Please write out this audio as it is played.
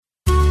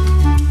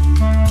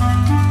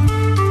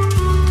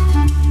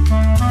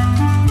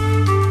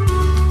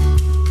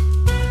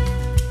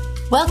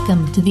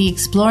Welcome to the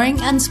Exploring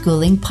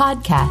Unschooling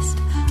podcast.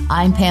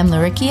 I'm Pam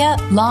Laricchia,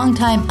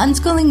 longtime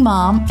unschooling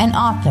mom and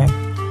author.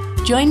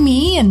 Join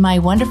me and my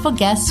wonderful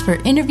guests for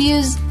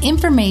interviews,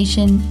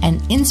 information, and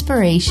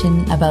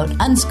inspiration about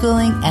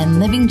unschooling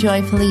and living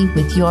joyfully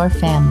with your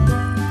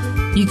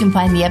family. You can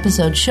find the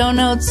episode show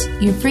notes,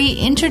 your free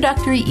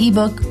introductory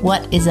ebook,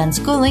 What is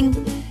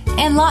Unschooling,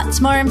 and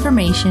lots more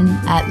information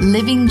at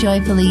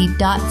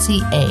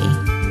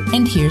livingjoyfully.ca.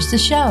 And here's the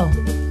show.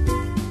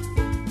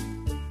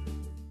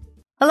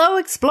 Hello,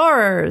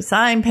 explorers.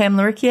 I'm Pam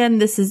Laricchia,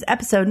 and this is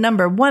episode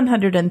number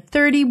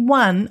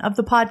 131 of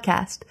the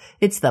podcast.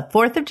 It's the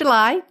 4th of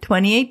July,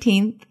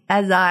 2018,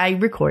 as I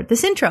record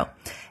this intro.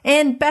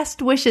 And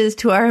best wishes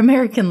to our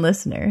American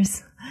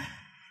listeners.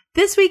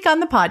 This week on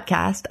the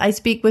podcast, I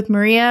speak with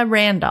Maria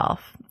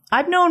Randolph.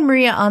 I've known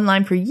Maria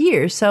online for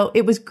years, so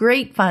it was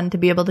great fun to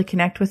be able to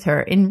connect with her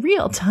in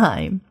real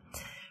time.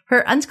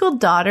 Her unschooled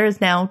daughter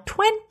is now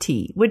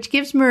 20, which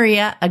gives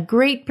Maria a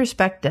great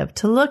perspective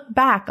to look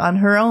back on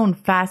her own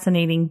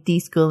fascinating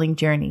deschooling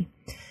journey.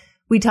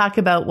 We talk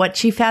about what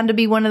she found to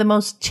be one of the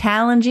most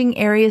challenging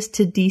areas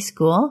to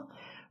deschool,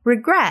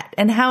 regret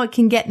and how it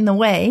can get in the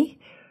way,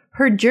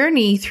 her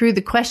journey through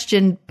the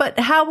question, but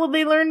how will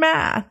they learn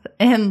math?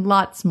 And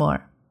lots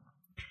more.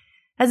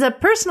 As a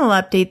personal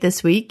update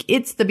this week,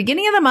 it's the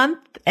beginning of the month,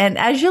 and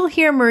as you'll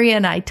hear Maria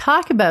and I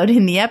talk about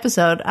in the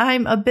episode,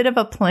 I'm a bit of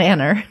a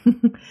planner.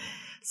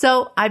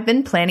 So I've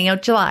been planning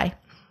out July.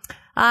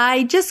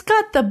 I just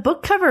got the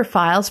book cover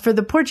files for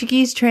the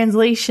Portuguese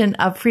translation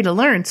of Free to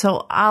Learn,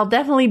 so I'll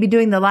definitely be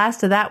doing the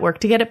last of that work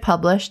to get it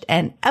published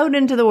and out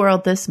into the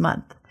world this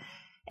month.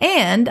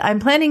 And I'm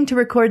planning to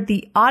record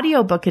the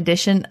audiobook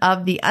edition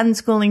of The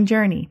Unschooling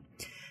Journey.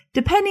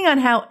 Depending on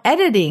how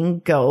editing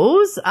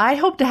goes, I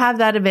hope to have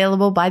that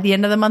available by the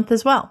end of the month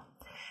as well.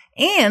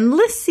 And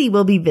Lissy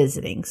will be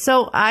visiting,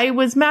 so I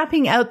was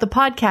mapping out the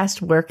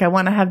podcast work I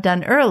want to have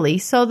done early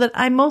so that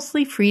I'm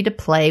mostly free to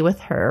play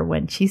with her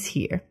when she's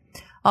here.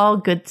 All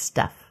good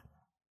stuff.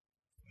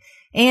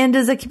 And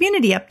as a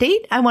community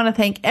update, I want to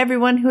thank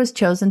everyone who has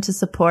chosen to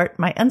support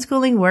my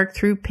unschooling work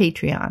through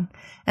Patreon.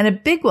 And a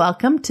big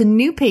welcome to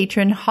new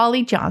patron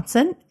Holly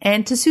Johnson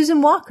and to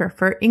Susan Walker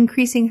for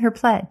increasing her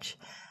pledge.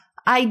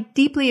 I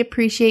deeply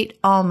appreciate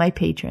all my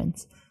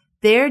patrons.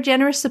 Their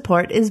generous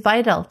support is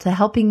vital to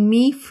helping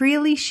me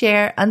freely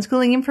share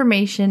unschooling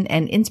information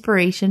and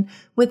inspiration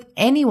with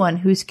anyone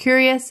who's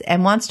curious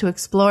and wants to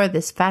explore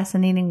this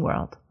fascinating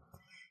world.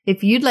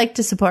 If you'd like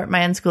to support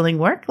my unschooling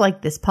work,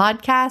 like this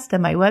podcast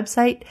and my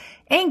website,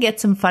 and get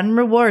some fun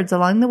rewards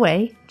along the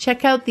way,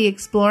 check out the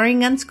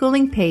Exploring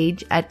Unschooling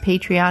page at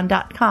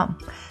patreon.com.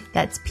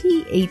 That's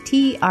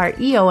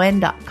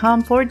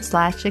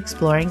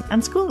patreon.com/exploring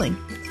unschooling.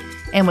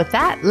 And with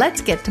that, let's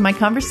get to my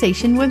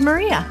conversation with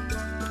Maria.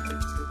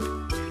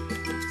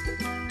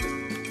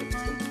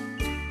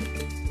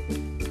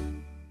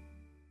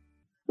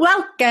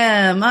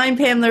 Welcome. I'm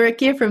Pam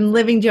Laricchia from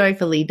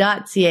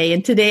livingjoyfully.ca,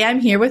 and today I'm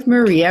here with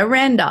Maria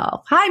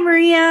Randolph. Hi,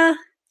 Maria.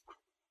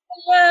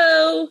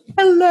 Hello.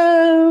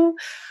 Hello.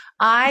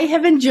 I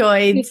have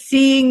enjoyed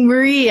seeing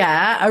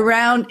Maria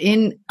around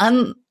in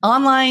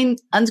online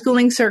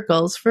unschooling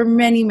circles for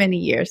many, many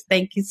years.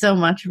 Thank you so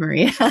much,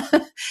 Maria.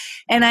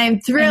 And I'm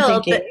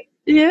thrilled.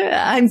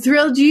 I'm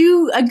thrilled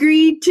you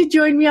agreed to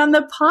join me on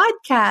the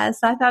podcast.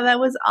 I thought that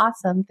was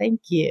awesome.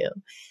 Thank you.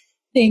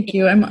 Thank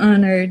you. I'm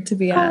honored to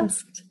be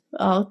asked.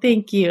 Oh,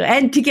 thank you.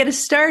 And to get us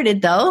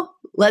started, though,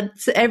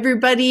 let's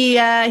everybody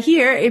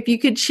here, if you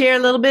could share a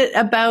little bit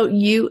about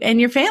you and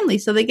your family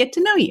so they get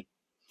to know you.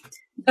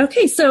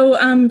 Okay, so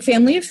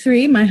family of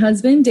three, my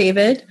husband,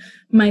 David,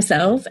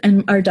 myself,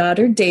 and our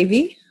daughter,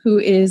 Davy, who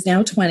is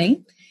now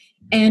 20.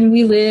 And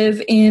we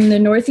live in the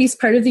northeast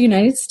part of the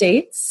United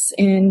States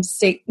in a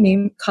state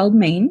name called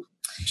Maine.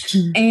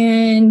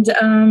 And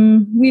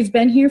we've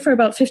been here for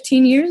about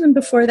 15 years. And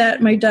before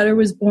that, my daughter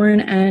was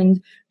born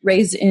and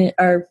raised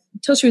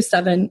till she was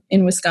 7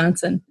 in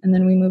Wisconsin. And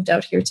then we moved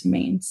out here to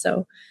Maine.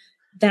 So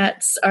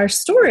that's our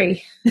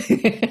story.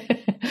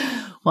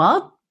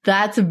 Well,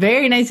 that's a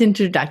very nice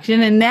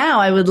introduction. And now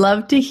I would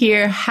love to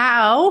hear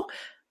how,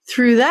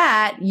 through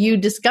that, you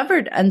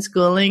discovered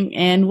unschooling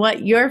and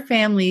what your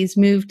family's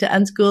move to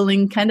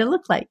unschooling kind of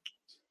looked like.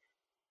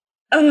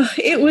 Oh,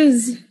 it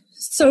was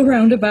so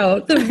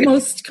roundabout, the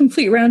most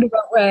complete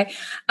roundabout way.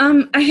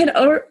 I had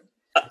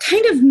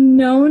kind of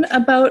known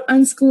about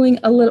unschooling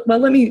a little. Well,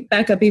 let me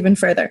back up even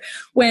further.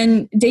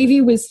 When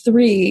Davy was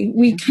 3,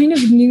 we kind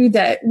of knew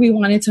that we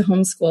wanted to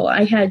homeschool.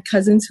 I had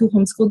cousins who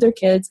homeschooled their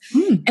kids.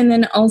 And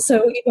then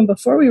also, even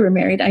before we were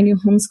married, I knew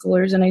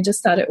homeschoolers, and I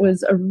just thought it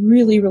was a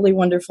really, really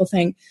wonderful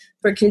thing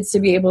for kids to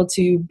be able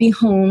to be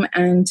home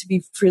and to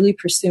be freely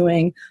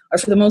pursuing, or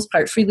for the most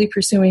part, freely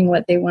pursuing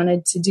what they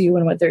wanted to do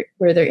and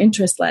where their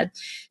interest led.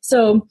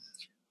 So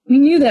we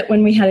knew that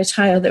when we had a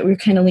child that we were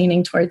kind of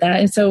leaning toward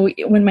that. And so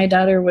when my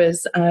daughter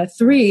was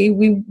 3,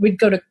 we would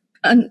go to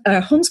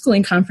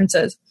homeschooling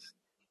conferences.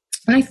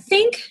 And I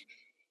think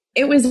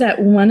it was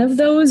at one of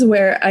those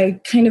where I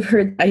kind of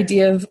heard the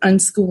idea of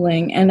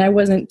unschooling, and I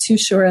wasn't too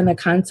sure on the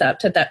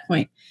concept at that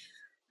point.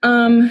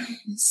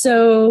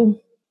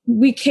 So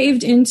we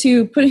caved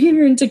into putting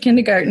her into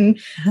kindergarten.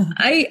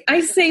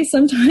 I say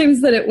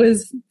sometimes that it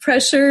was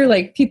pressure,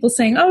 like people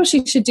saying, oh,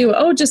 she should do,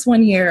 just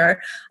 1 year,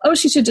 or, oh,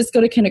 she should just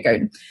go to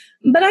kindergarten.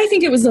 But I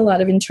think it was a lot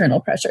of internal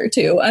pressure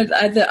too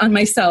on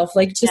myself,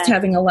 like just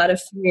having a lot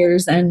of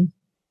fears. And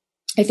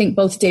I think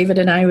both David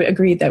and I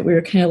agreed that we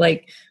were kind of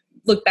like,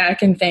 look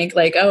back and think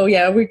like, oh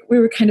yeah, we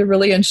were kind of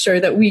really unsure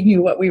that we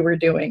knew what we were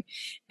doing.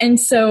 And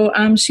so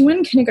she went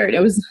in kindergarten.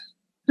 It was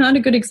not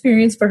a good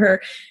experience for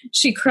her.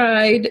 She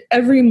cried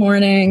every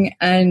morning,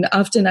 and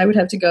often I would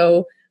have to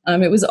go.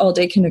 It was all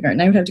day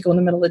kindergarten. I would have to go in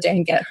the middle of the day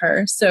and get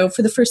her. So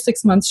for the first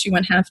 6 months, she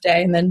went half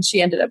day, and then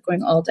she ended up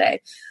going all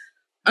day.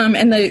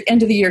 And the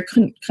end of the year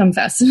couldn't come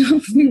fast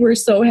enough. We were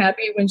so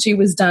happy when she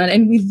was done.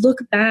 And we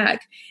look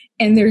back,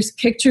 and there's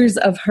pictures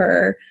of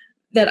her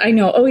that I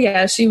know, oh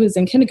yeah, she was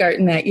in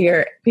kindergarten that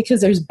year, because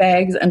there's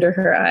bags under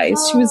her eyes.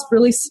 She was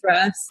really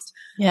stressed.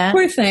 Yeah.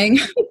 Poor thing.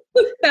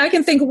 Look back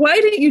and think, why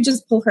didn't you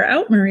just pull her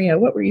out, Maria?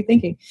 What were you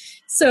thinking?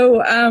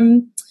 So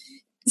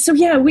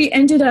yeah, we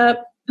ended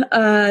up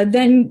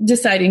then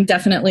deciding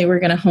definitely we're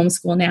going to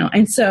homeschool now.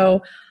 And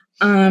so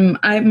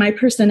my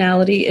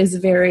personality is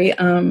very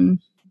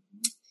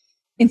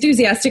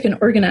enthusiastic and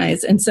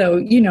organized. And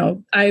so,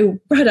 I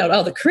brought out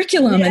all the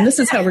curriculum and this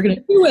is how we're going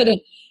to do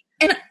it.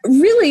 And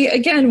really,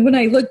 again, when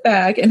I look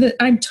back, and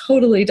I'm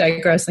totally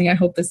digressing, I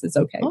hope this is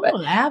okay. Oh, but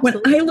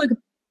absolutely.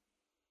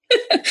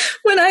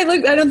 when I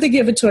look, I don't think you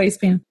have a choice,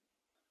 Pam.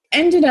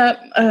 Ended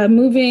up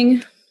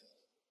moving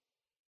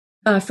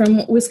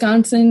from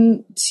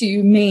Wisconsin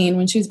to Maine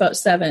when she was about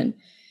 7.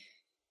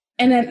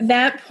 And at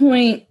that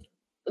point,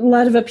 a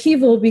lot of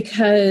upheaval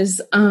because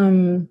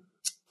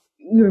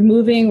we were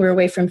moving, we were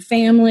away from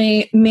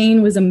family.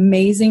 Maine was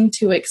amazing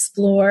to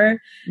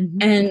explore. Mm-hmm.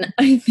 And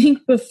I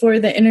think before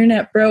the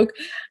internet broke,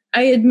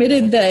 I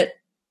admitted that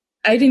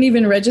I didn't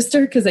even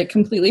register because I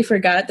completely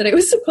forgot that I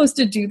was supposed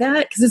to do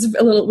that, because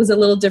it was a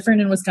little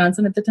different in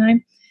Wisconsin at the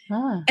time.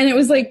 And it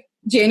was like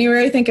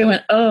January, I think I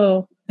went,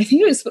 oh, I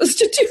think I was supposed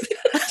to do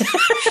that.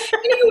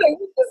 Anyway,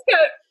 we just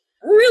got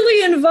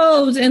really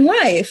involved in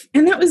life.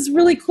 And that was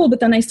really cool.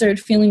 But then I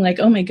started feeling like,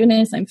 oh my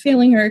goodness, I'm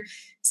failing her.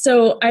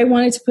 So I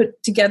wanted to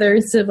put together,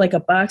 instead of like a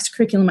boxed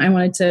curriculum, I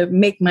wanted to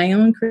make my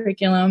own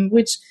curriculum,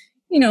 which,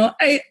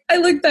 I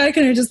look back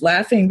and I'm just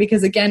laughing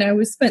because, again,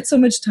 I spent so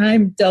much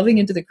time delving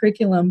into the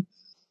curriculum.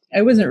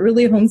 I wasn't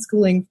really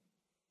homeschooling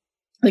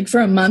like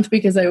for a month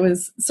because I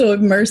was so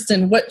immersed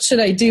in what should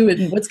I do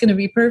and what's going to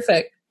be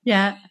perfect.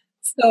 Yeah.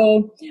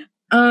 So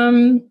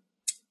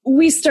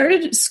we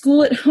started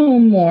school at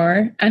home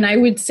more, and I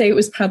would say it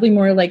was probably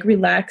more like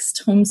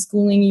relaxed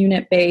homeschooling,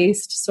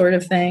 unit-based sort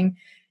of thing.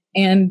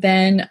 And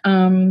then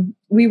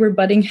we were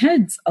butting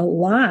heads a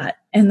lot.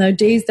 And the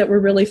days that were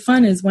really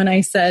fun is when I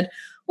said,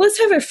 well, let's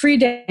have a free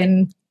day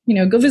and,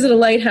 go visit a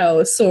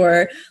lighthouse,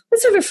 or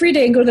let's have a free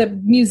day and go to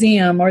the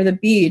museum or the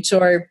beach,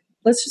 or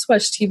let's just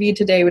watch TV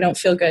today. We don't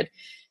feel good.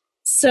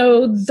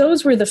 So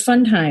those were the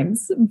fun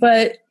times.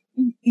 But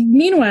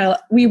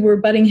meanwhile, we were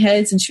butting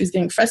heads, and she was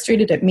getting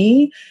frustrated at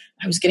me.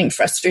 I was getting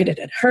frustrated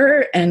at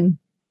her. And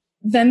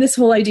then this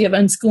whole idea of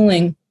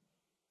unschooling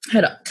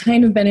had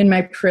kind of been in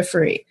my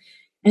periphery.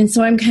 And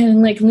so I'm kind of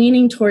like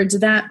leaning towards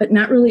that, but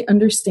not really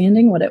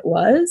understanding what it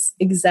was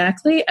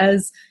exactly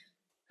as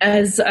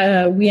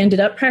we ended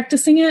up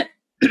practicing it.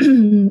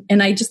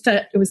 And I just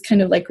thought it was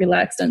kind of like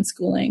relaxed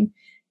unschooling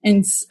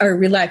or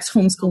relaxed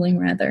homeschooling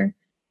rather.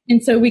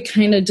 And so we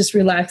kind of just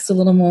relaxed a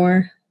little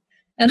more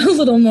and a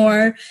little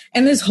more.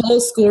 And this whole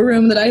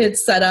schoolroom that I had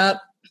set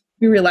up,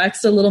 we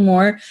relaxed a little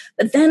more.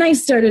 But then I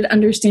started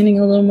understanding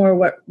a little more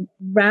what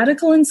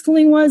radical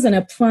unschooling was and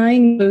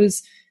applying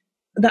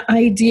the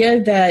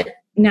idea that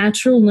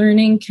natural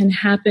learning can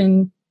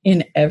happen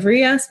in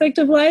every aspect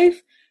of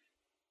life.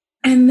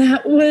 And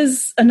that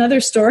was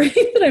another story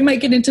that I might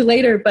get into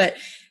later, but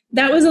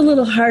that was a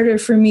little harder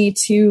for me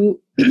to,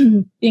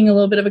 being a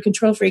little bit of a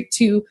control freak,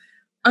 to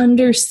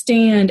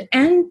understand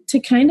and to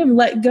kind of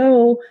let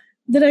go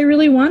that I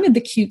really wanted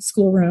the cute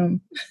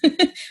schoolroom,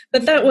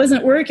 but that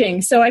wasn't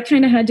working. So I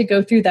kind of had to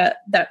go through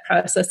that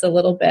process a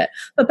little bit.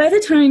 But by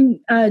the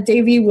time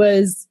Davy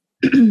was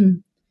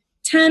 10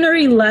 or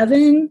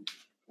 11,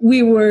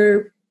 we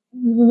were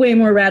way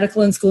more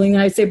radical in schooling.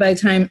 I'd say by the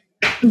time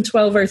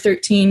 12 or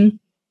 13,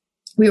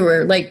 we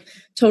were like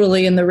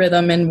totally in the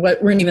rhythm and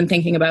weren't even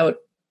thinking about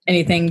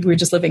anything. We were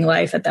just living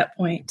life at that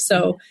point.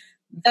 So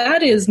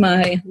that is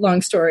my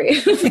long story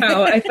of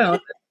how I found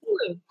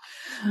it.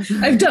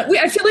 I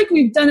feel like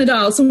we've done it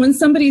all. So when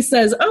somebody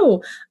says,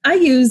 oh, I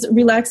use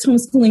relaxed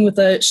homeschooling with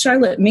a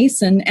Charlotte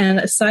Mason and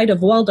a side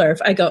of Waldorf,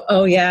 I go,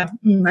 oh yeah,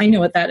 I know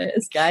what that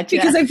is. Gotcha.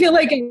 Because I feel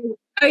like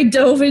I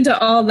dove into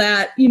all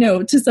that,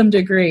 to some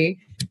degree.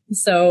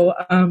 So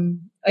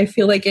I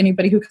feel like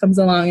anybody who comes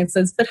along and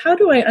says, but how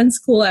do I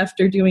unschool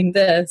after doing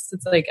this?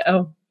 It's like,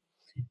 oh,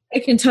 I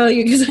can tell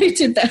you because I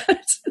did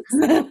that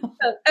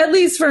at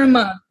least for a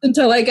month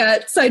until I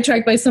got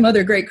sidetracked by some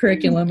other great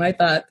curriculum I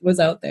thought was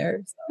out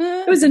there.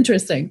 So it was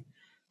interesting.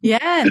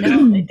 Yeah,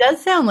 no, it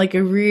does sound like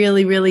a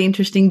really, really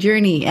interesting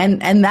journey.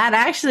 And that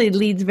actually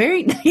leads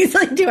very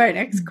nicely to our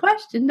next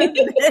question, doesn't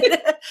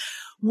it?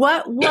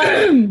 What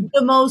was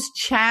the most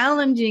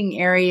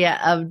challenging area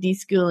of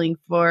deschooling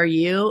for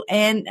you?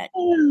 And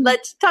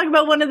let's talk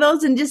about one of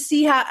those and just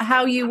see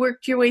how you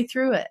worked your way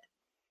through it.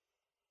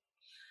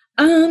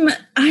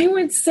 I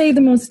would say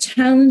the most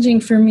challenging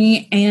for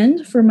me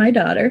and for my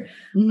daughter,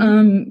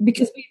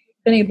 because we've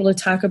been able to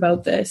talk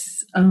about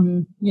this,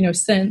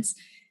 since,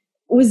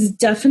 was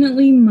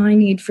definitely my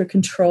need for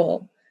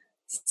control.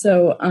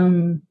 So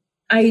I'm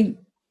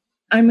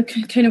a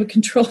kind of a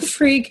control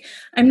freak.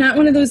 I'm not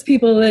one of those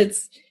people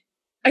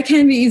I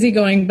can be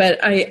easygoing, but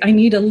I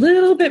need a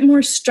little bit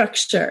more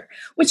structure,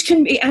 which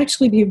can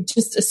actually be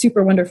just a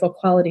super wonderful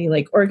quality,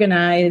 like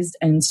organized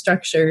and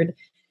structured.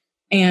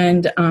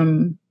 And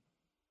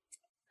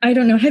I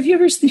don't know. Have you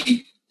ever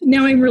seen?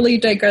 Now I'm really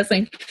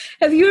digressing.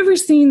 Have you ever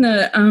seen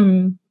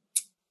the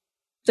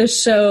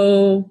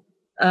show?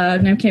 Now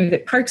I can't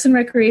even, Parks and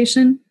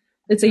Recreation.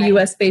 It's a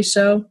U.S. based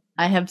show.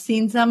 I have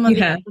seen some of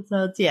the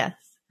episodes. Yes.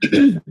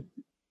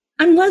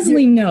 I'm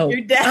Leslie.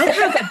 You're dead. I'll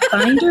have a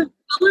binder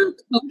full of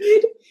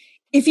code.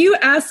 If you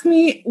ask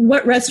me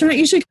what restaurant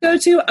you should go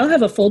to, I'll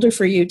have a folder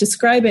for you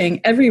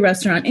describing every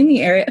restaurant in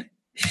the area.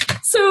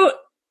 So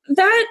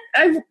that,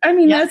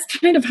 that's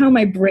kind of how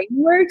my brain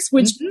works,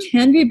 which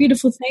can be a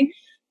beautiful thing.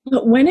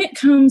 But when it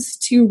comes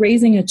to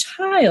raising a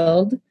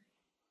child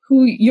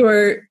who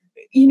your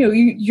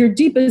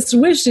deepest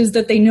wish is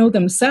that they know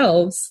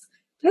themselves,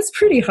 that's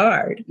pretty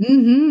hard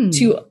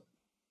to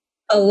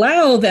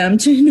allow them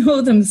to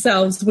know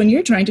themselves when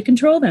you're trying to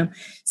control them.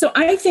 So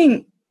I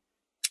think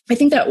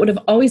that would have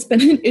always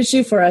been an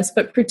issue for us,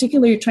 but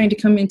particularly trying to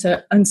come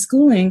into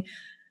unschooling,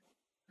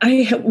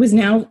 I was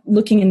now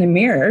looking in the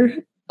mirror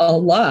a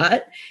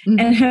lot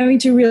and having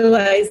to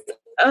realize,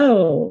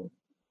 oh,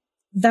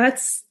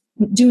 that's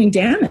doing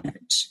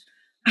damage.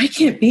 I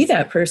can't be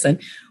that person,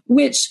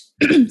 which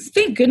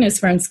thank goodness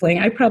for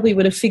unschooling. I probably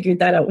would have figured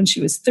that out when she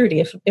was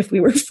 30 if we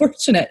were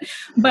fortunate.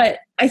 But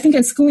I think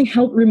unschooling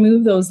helped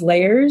remove those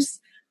layers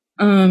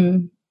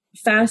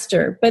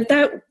faster. But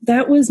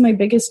that was my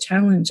biggest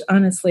challenge,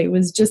 honestly,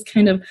 was just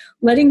kind of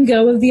letting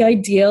go of the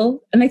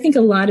ideal. And I think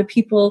a lot of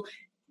people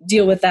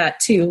deal with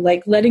that too,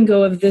 like letting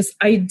go of this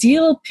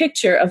ideal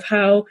picture of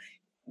how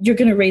you're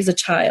going to raise a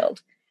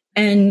child.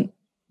 And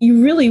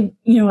you really,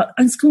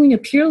 unschooling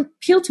appealed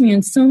to me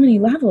on so many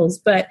levels,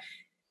 but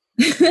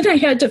then I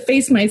had to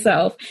face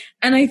myself.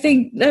 And I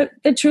think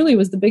that truly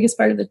was the biggest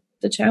part of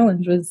the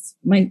challenge was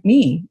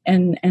me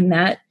and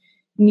that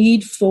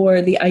need for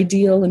the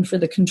ideal and for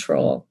the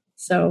control.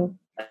 So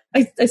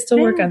I still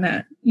work on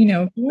that,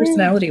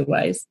 personality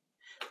wise.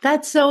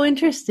 That's so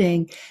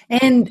interesting.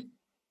 And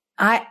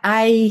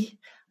I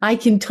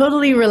can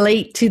totally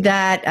relate to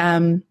that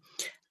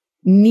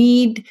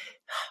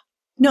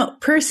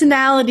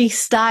personality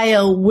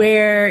style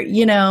where,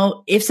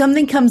 if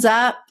something comes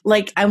up,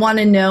 like I want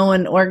to know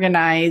and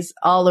organize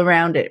all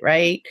around it,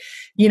 right?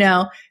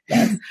 Yes.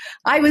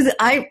 I'm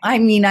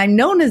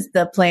known as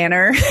the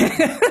planner.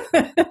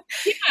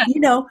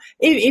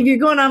 If you're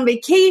going on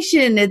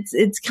vacation,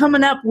 it's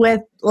coming up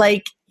with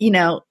like,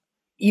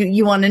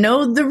 you want to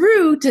know the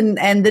route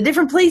and the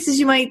different places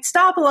you might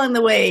stop along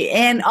the way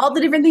and all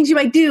the different things you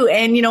might do.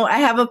 And, I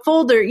have a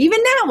folder, even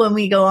now when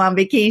we go on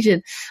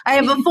vacation, I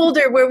have a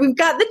folder where we've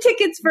got the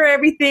tickets for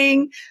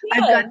everything.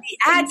 Yes. I've got the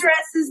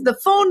addresses, the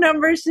phone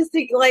numbers, just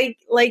to,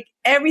 like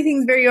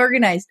everything's very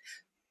organized.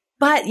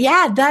 But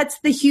yeah, that's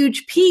the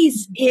huge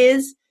piece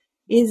is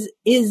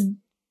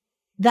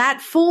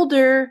that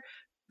folder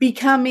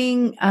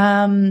becoming,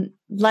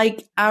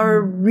 like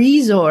our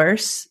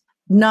resource,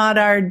 not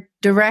our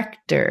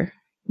director.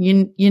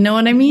 You know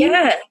what I mean?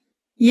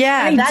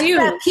 Yeah. That's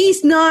that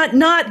piece,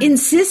 not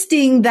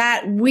insisting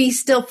that we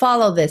still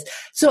follow this.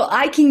 So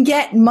I can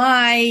get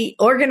my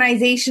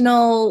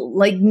organizational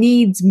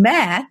needs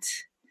met,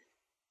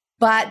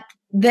 but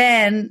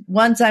then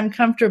once I'm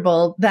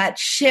comfortable, that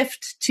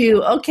shift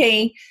to,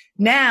 okay,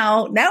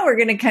 now we're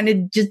going to kind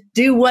of just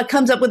do what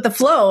comes up with the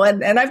flow.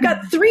 And I've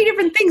got 3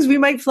 different things we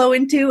might flow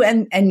into.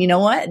 And you know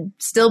what?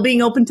 Still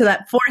being open to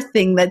that 4th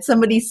thing that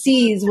somebody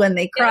sees when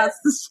they cross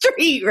the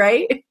street,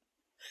 right?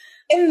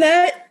 And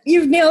that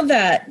you've nailed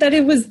that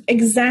it was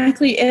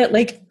exactly it.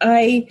 Like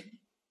I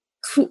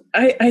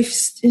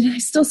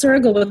still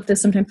struggle with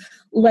this sometimes,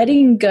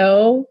 letting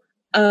go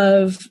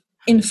of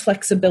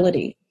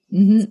inflexibility.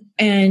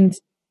 And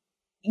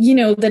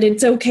that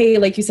it's okay,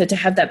 like you said, to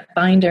have that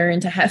binder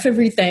and to have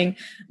everything,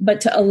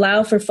 but to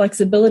allow for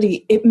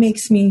flexibility, it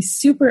makes me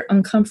super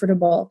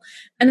uncomfortable.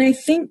 And I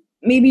think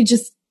maybe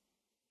just,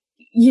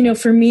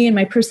 for me and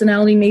my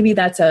personality, maybe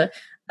that's a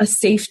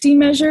safety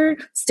measure,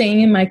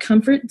 staying in my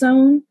comfort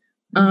zone,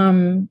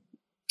 and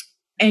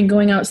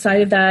going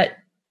outside of that,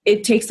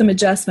 it takes some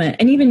adjustment.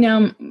 And even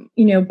now,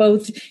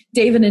 both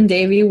David and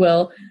Davey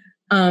will,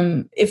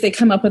 if they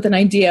come up with an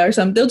idea or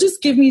something, they'll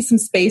just give me some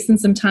space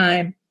and some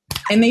time.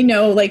 And they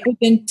know, like,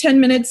 within 10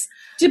 minutes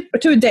to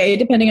a day,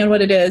 depending on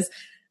what it is,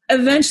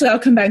 eventually I'll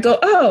come back and go,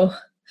 oh,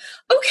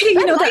 okay,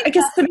 that, I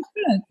guess that makes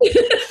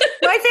sense.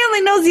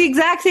 family knows the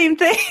exact same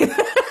thing.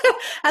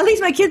 At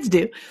least my kids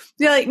do.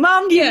 They're like,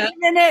 Mom, do you need a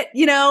minute?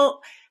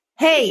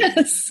 Hey,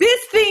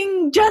 this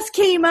thing just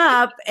came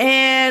up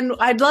and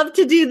I'd love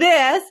to do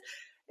this.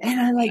 And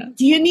I'm like,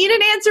 do you need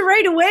an answer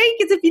right away?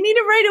 Because if you need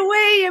it right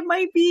away, it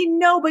might be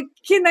no, but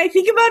can I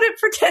think about it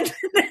for 10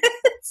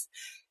 minutes?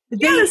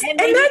 Yes, and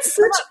that's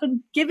such... and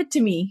give it to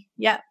me.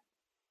 Yeah.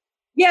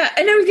 Yeah,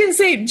 and I was going to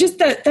say, just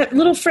that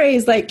little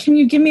phrase, like, can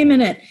you give me a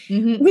minute?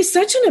 Mm-hmm. Was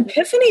such an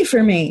epiphany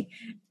for me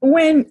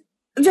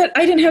that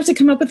I didn't have to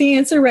come up with the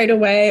answer right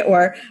away,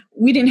 or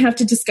we didn't have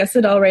to discuss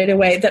it all right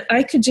away, that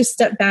I could just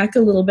step back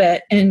a little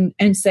bit and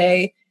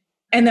say,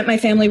 and that my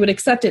family would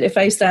accept it if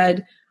I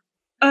said,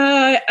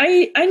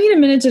 I need a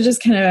minute to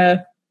just kind of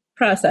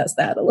process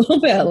that a little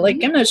bit.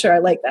 Like, I'm not sure I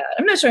like that.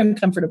 I'm not sure I'm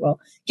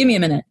comfortable. Give me a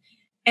minute.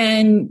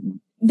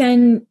 And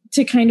then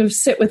to kind of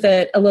sit with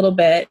it a little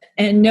bit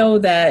and know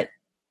that,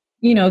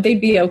 they'd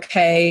be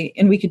okay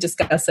and we could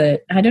discuss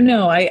it. I don't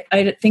know. I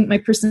think my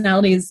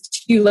personality is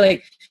too,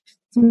 like,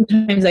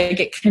 sometimes I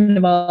get kind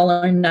of all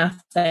or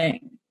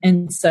nothing.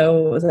 And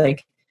so it was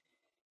like,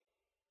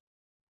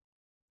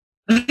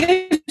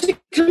 I have to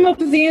come up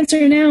with the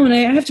answer now, and I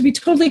have to be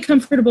totally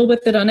comfortable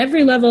with it on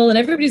every level, and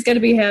everybody's got to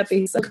be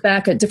happy. So I look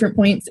back at different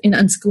points in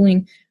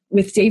unschooling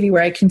with Davy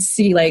where I can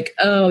see, like,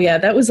 oh yeah,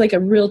 that was like a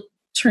real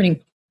turning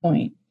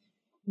point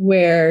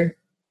where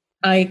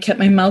I kept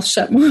my mouth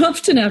shut more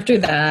often after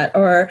that.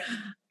 Or,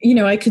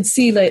 I could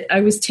see that I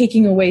was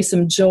taking away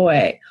some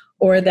joy,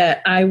 or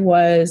that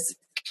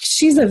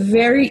she's a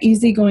very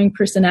easygoing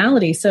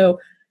personality. So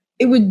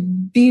it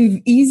would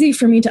be easy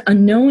for me to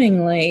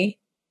unknowingly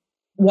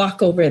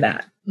walk over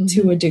that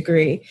to a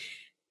degree.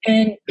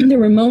 And there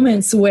were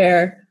moments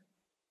where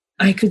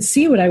I could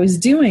see what I was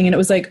doing, and it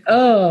was like,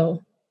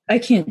 oh, I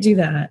can't do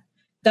that.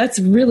 That's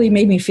really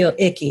made me feel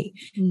icky.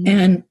 Mm-hmm.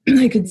 And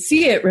I could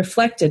see it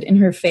reflected in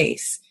her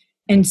face.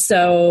 And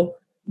so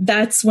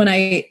that's when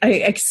I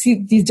see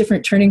these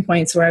different turning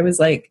points where I was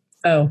like,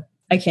 oh,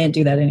 I can't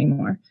do that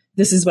anymore.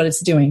 This is what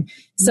it's doing.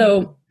 Mm-hmm.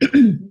 So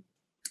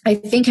I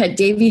think had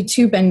Davy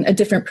too been a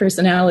different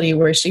personality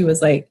where she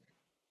was like,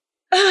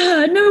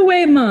 no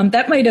way, Mom,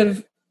 that might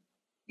have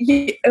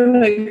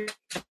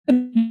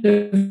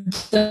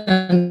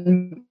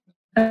done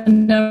a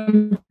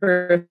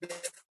number of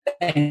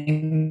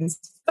things,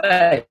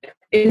 but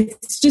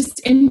it's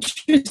just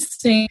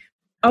interesting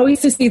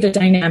always to see the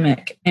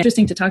dynamic.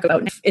 Interesting to talk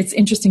about. It's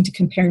interesting to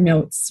compare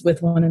notes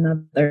with one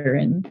another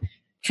and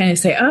kind of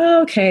say,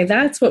 oh, okay,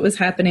 that's what was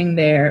happening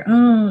there.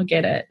 Oh,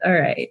 get it. All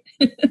right.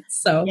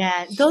 So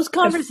yeah, those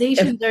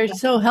conversations are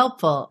so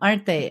helpful,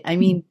 aren't they? I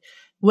mean,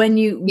 when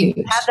you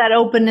have that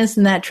openness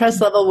and that trust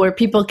level where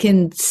people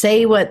can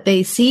say what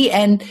they see,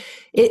 and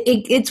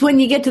it's when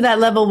you get to that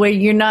level where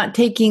you're not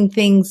taking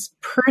things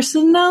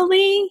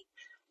personally,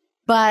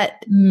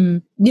 but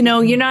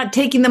you're not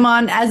taking them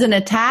on as an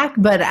attack,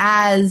 but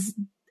as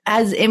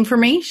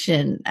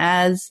information,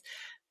 as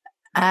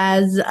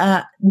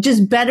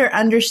just better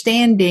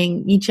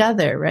understanding each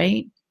other,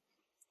 right?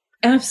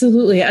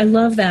 Absolutely. I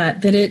love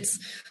that it's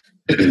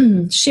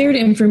shared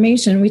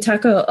information. We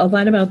talk a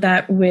lot about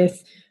that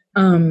with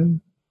in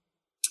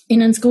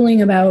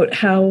unschooling, about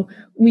how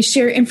we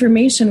share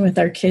information with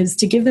our kids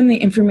to give them the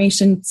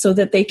information so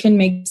that they can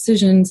make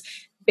decisions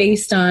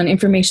based on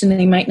information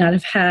they might not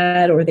have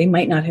had or they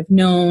might not have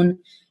known,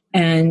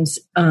 and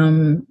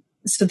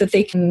so that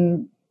they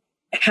can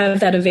have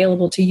that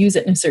available to use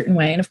it in a certain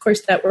way. And of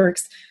course that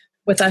works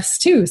with us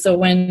too. So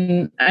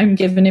when I'm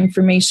given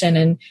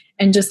information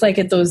and just like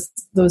at those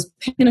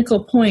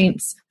pinnacle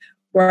points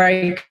where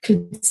I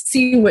could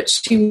see what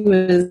she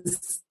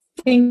was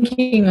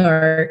thinking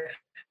or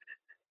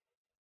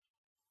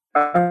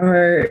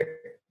a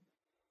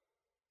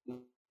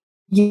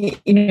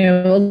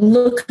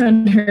look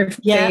on her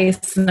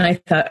face, and I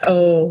thought,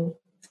 oh,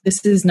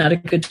 this is not a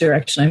good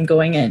direction I'm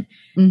going in.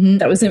 Mm-hmm.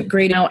 That wasn't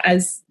great. Now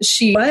as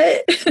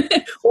what?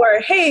 Or,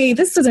 hey,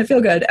 this doesn't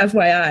feel good,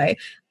 FYI.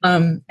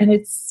 And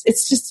it's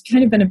just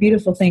kind of been a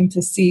beautiful thing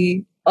to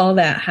see all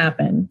that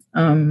happen.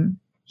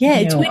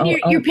 It's when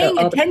you're paying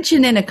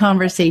attention in a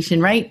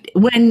conversation, right?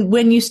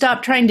 When you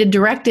stop trying to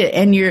direct it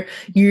and you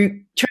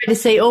try to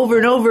say over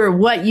and over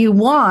what you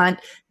want,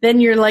 then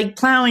you're like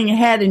plowing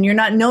ahead and you're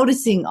not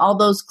noticing all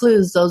those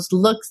clues, those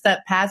looks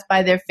that pass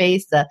by their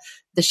face, the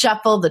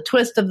shuffle, the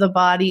twist of the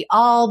body,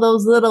 all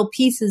those little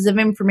pieces of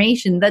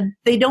information that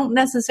they don't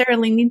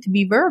necessarily need to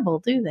be verbal,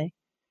 do they?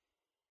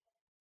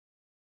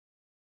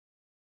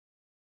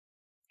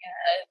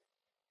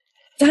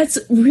 That's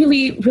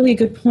really, really a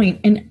good point.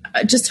 And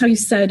just how you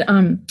said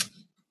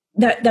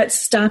that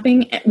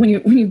stopping when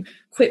you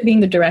quit being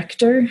the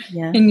director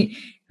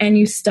and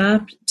you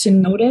stop to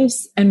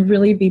notice and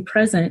really be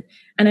present.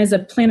 And as a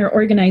planner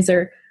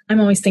organizer, I'm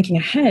always thinking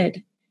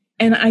ahead.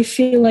 And I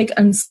feel like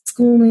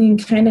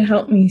unschooling kind of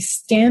helped me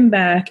stand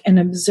back and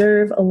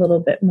observe a little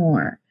bit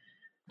more,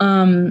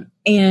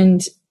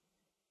 and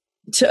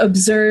to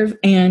observe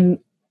and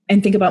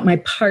think about my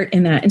part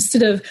in that.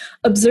 Instead of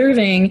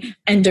observing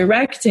and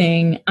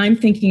directing, I'm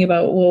thinking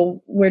about,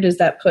 well, where does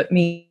that put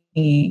me?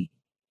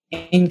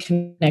 in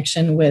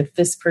connection with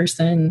this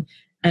person,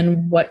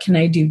 and what can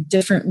I do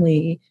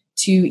differently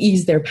to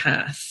ease their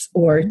path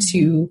or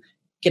to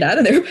get out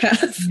of their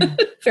path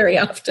very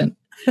often.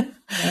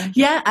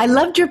 Yeah, I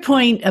loved your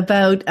point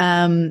about,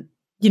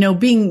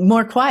 being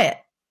more quiet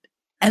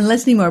and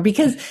listening more,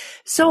 because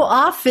so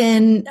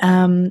often,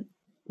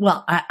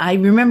 I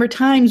remember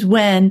times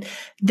when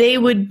they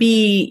would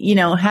be,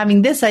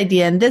 having this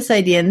idea and this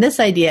idea and this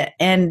idea,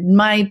 and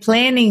my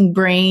planning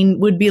brain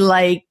would be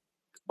like,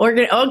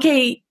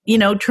 okay,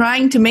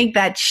 trying to make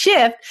that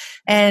shift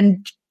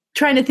and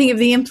trying to think of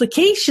the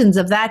implications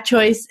of that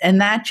choice and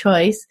that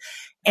choice.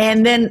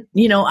 And then,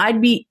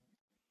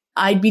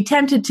 I'd be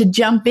tempted to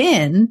jump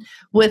in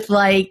with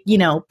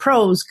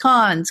pros,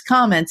 cons,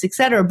 comments,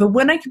 etc. But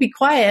when I could be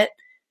quiet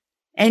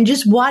and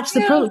just watch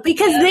the pros,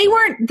 because they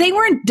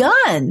weren't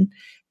done.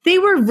 They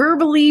were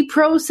verbally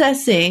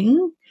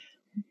processing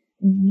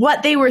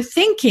what they were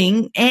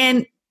thinking.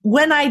 And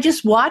when I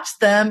just watched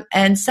them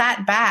and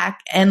sat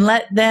back and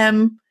let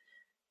them,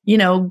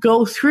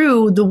 go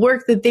through the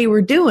work that they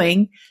were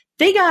doing,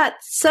 they got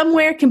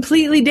somewhere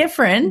completely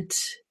different.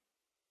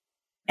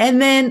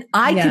 And then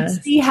I could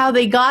see how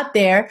they got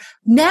there.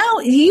 Now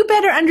you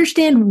better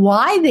understand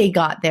why they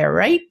got there,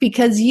 right?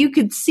 Because you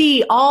could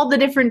see all the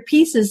different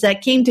pieces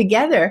that came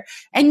together.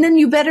 And then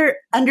you better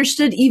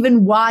understood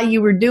even why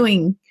you were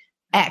doing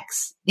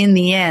X in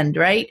the end,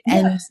 right?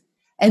 Yes.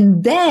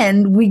 And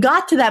then we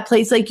got to that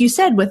place, like you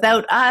said,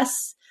 without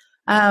us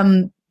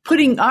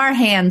putting our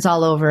hands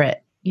all over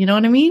it. You know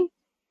what I mean?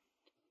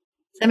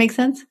 Does that make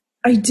sense?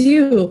 I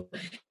do.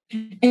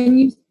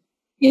 And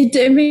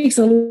it makes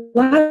a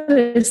lot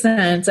of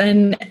sense.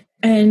 And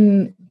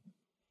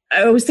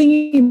I was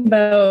thinking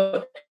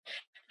about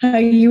how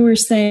you were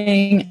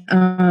saying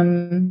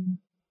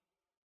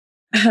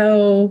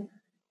how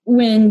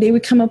when they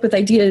would come up with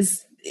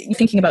ideas,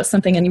 thinking about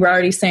something, and you were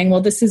already saying, well,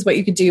 this is what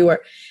you could do.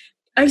 Or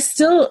I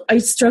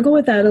struggle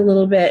with that a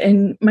little bit.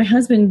 And my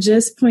husband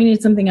just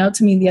pointed something out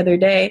to me the other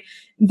day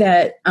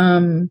that,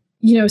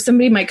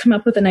 somebody might come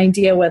up with an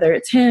idea, whether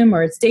it's him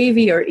or it's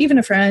Davey or even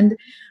a friend,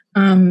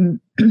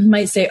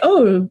 might say,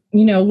 oh,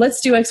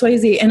 let's do X, Y,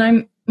 Z.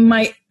 And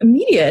my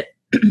immediate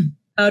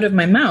out of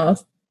my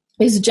mouth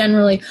is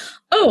generally,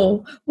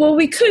 oh, well,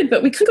 we could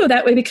go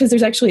that way because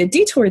there's actually a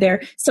detour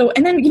there. So,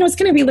 and then, it's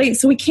going to be late,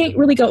 so we can't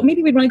really go.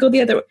 Maybe we'd want to go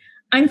the other way.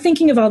 I'm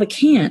thinking of all the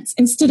can'ts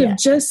instead of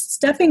just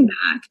stepping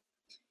back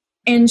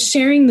and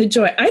sharing the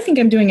joy. I think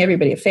I'm doing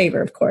everybody a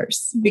favor, of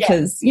course,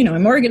 because,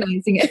 I'm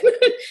organizing it,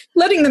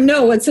 letting them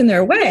know what's in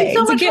their way. It's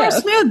so much more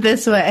smooth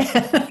this way.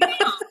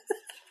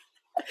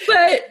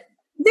 But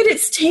that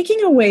it's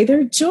taking away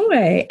their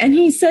joy. And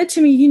he said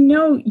to me,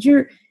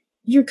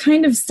 you're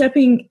kind of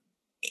stepping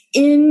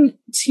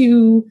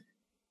into,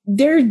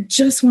 they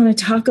just want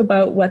to talk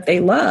about what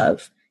they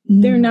love.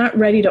 Mm. They're not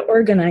ready to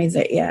organize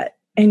it yet.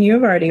 And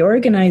you've already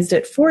organized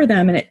it for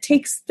them. And it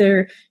takes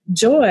their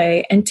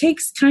joy and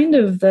takes kind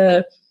of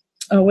the,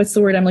 what's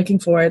the word I'm looking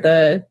for?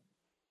 The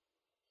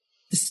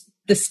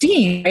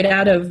steam right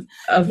out of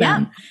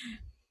them.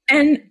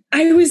 And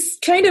I was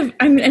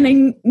and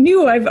I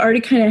knew I've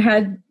already kind of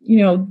had,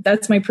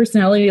 that's my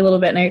personality a little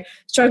bit, and I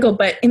struggle.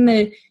 But in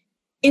the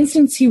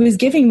instance he was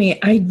giving me,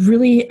 I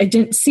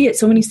didn't see it.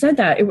 So when he said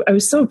that, I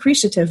was so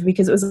appreciative,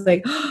 because it was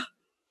like,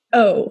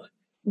 oh,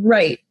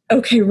 right.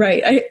 Okay,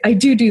 right. I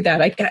do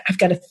that. I've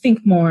got to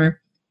think more,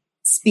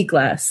 speak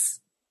less,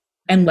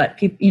 and let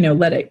people,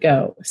 let it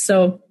go.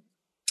 So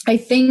I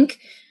think,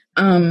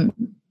 like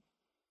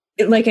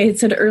I had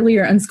said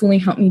earlier,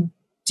 unschooling helped me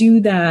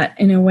do that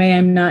in a way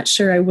I'm not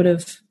sure I would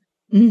have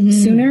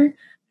sooner.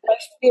 I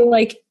feel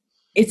like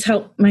it's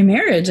helped my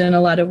marriage in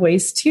a lot of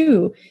ways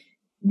too,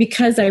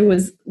 because I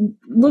was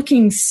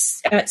looking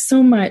at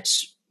so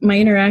much my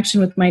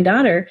interaction with my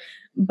daughter,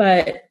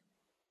 but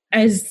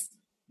as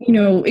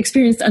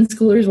experienced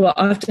unschoolers will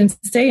often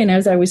say, and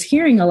as I was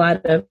hearing a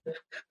lot of,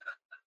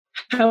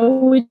 how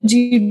would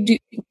you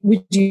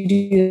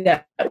do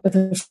that with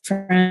a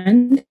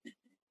friend?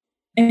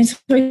 And so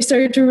I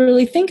started to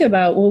really think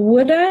about, well,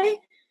 would I?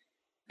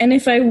 And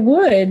if I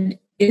would,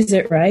 is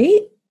it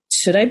right?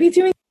 Should I be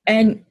doing?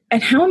 And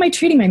how am I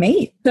treating my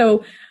mate?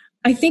 So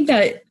I think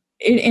that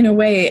in a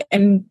way,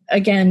 and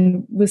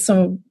again, with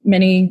so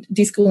many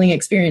deschooling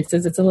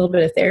experiences, it's a little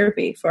bit of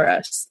therapy for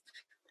us,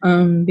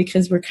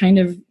 because we're kind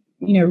of,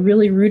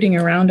 really rooting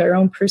around our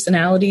own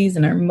personalities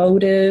and our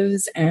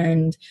motives,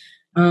 and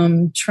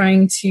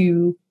trying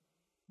to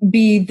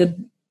be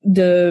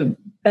the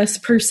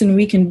best person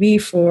we can be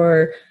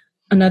for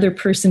another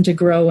person to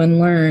grow and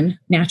learn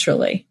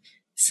naturally.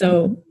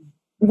 So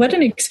what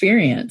an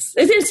experience.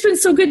 It's been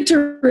so good to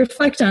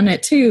reflect on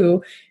it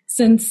too,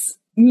 since,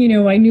 I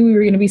knew we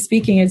were going to be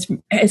speaking.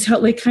 It's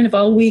like kind of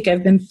all week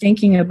I've been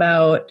thinking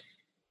about,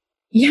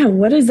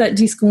 what has that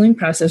deschooling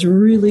process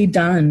really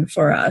done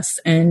for us?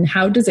 And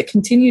how does it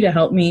continue to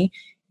help me,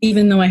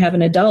 even though I have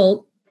an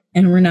adult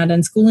and we're not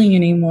unschooling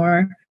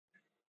anymore?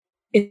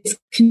 It's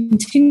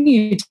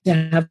continued to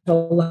have a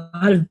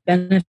lot of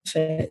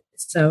benefits.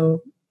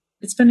 So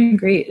It's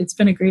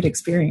been a great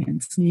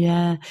experience.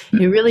 Yeah,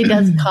 it really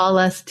does call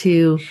us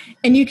to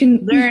and you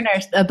can learn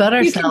about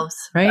ourselves,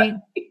 right?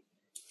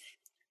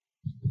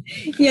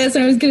 Yes,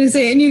 I was going to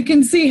say, and you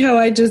can see how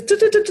I just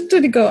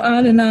go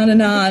on and on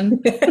and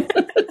on.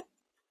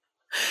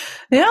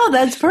 No,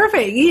 that's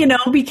perfect.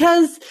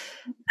 Because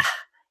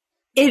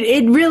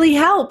it really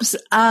helps.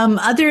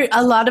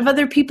 A lot of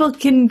other people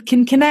can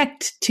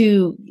connect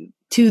to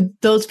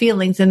those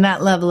feelings in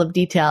that level of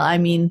detail. I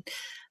mean,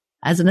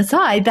 as an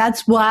aside,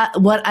 that's what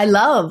I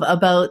love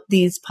about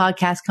these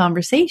podcast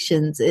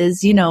conversations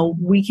is,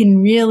 we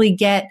can really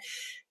get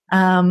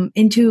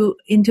into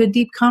a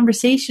deep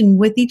conversation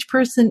with each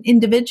person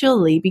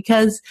individually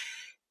because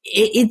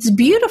it's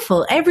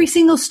beautiful. Every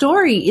single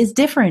story is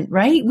different,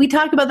 right? We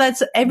talk about that.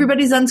 So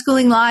everybody's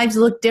unschooling lives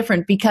look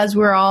different because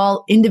we're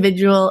all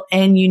individual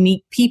and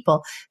unique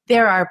people.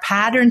 There are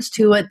patterns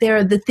to it. There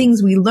are the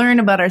things we learn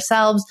about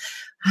ourselves,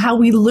 how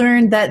we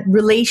learn that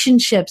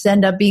relationships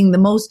end up being the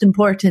most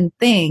important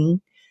thing,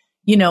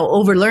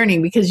 over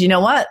learning, because you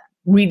know what?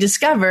 We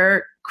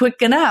discover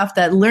quick enough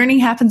that learning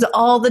happens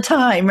all the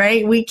time,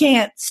 right? We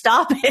can't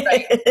stop it.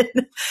 Right.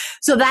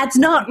 So that's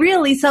not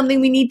really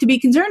something we need to be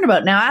concerned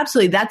about. Now,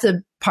 absolutely, that's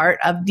a part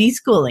of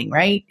deschooling,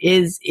 right?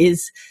 Is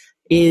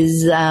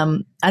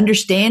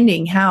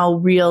understanding how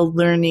real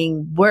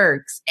learning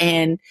works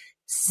and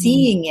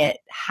seeing it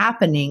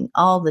happening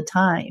all the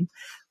time.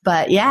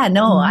 But yeah,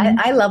 no,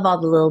 I love all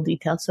the little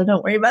details, so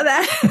don't worry about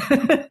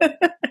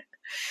that.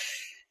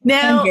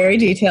 Now, I'm very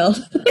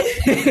detailed.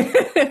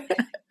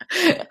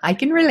 I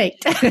can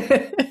relate.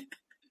 I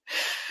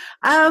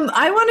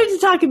wanted to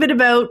talk a bit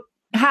about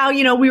how,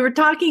 we were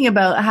talking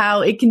about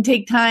how it can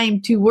take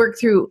time to work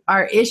through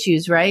our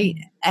issues, right?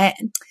 I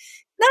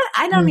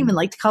don't even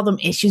like to call them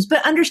issues,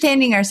 but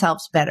understanding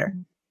ourselves better,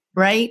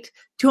 right?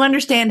 To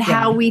understand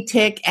how we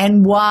tick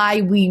and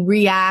why we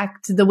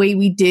react the way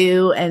we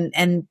do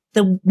and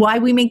why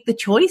we make the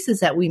choices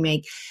that we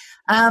make.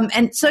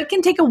 And so it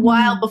can take a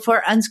while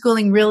before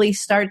unschooling really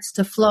starts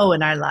to flow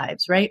in our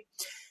lives, right?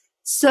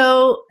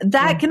 So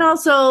that can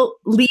also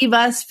leave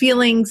us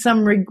feeling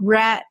some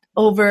regret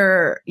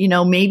over,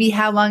 maybe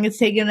how long it's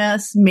taken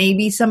us,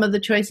 maybe some of the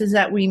choices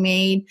that we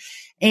made.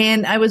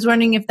 And I was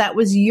wondering if that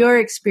was your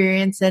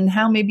experience and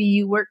how maybe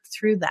you worked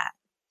through that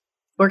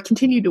or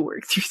continue to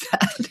work through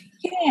that.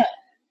 Yeah,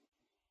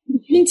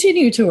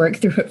 continue to work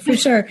through it for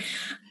sure.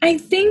 I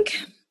think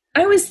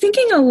I was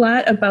thinking a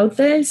lot about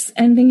this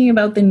and thinking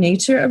about the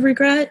nature of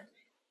regret.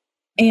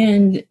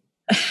 And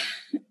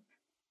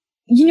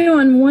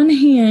on one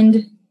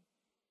hand,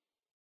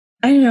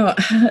 I don't know,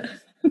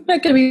 I'm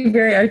not going to be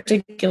very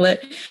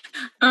articulate.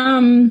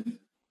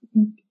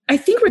 I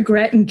think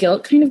regret and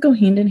guilt kind of go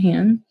hand in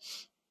hand.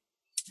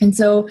 And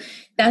so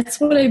that's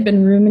what I've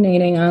been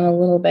ruminating on a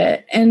little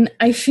bit. And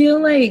I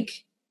feel like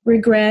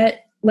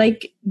regret,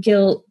 like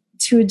guilt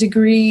to a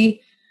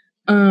degree,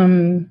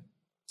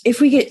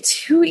 if we get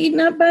too eaten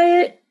up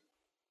by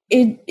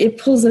it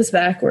pulls us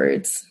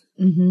backwards.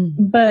 Mm-hmm.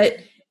 But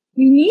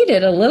we need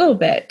it a little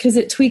bit because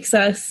it tweaks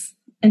us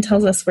and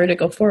tells us where to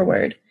go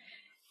forward.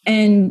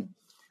 And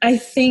I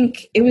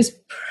think it was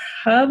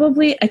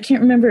probably, I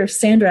can't remember if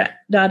Sandra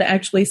Dodd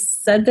actually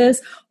said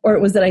this or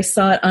it was that I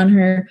saw it on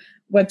her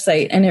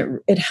website, and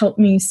it helped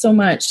me so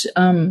much.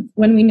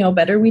 When we know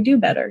better, we do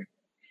better.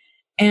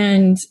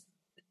 And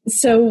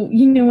so,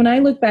 when I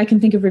look back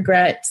and think of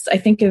regrets, I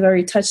think I've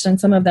already touched on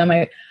some of them.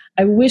 I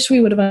wish we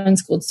would have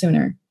unschooled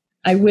sooner.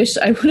 I wish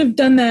I would have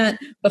done that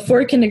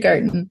before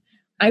kindergarten.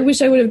 I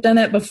wish I would have done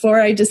that before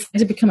I decided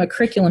to become a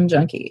curriculum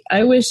junkie.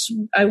 I wish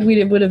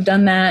we would have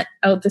done that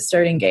out the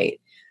starting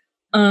gate.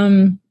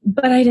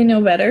 But I didn't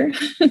know better.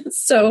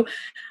 So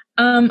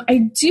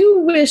I do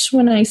wish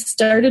when I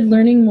started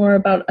learning more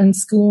about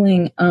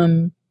unschooling,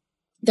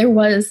 there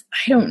was,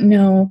 I don't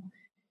know,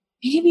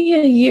 maybe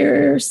a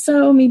year or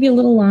so, maybe a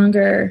little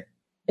longer.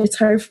 It's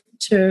hard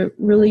to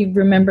really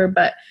remember,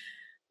 but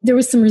there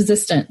was some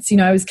resistance.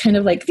 I was kind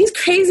of like, these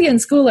crazy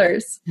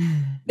unschoolers,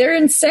 they're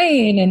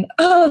insane. And,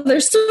 they're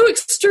so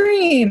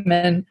extreme.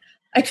 And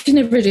I could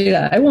never do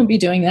that. I won't be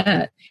doing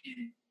that.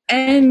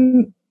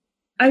 And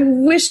I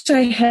wished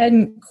I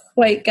hadn't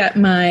quite got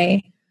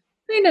my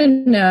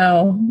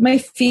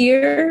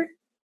fear,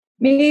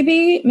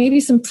 maybe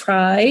some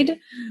pride.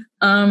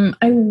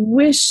 I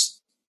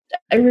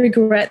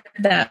regret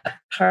that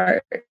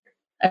part.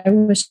 I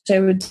wish I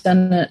would have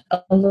done it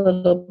a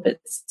little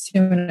bit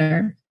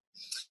sooner.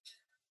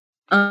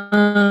 I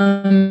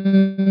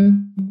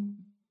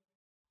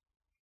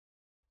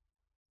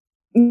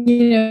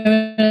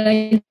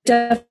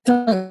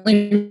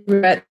definitely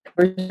regret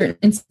certain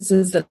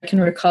instances that I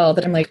can recall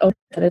that I'm like, oh,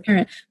 that a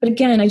parent. But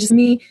again,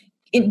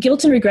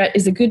 guilt and regret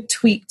is a good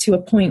tweak to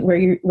a point where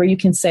you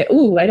can say,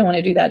 oh, I don't want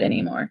to do that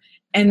anymore.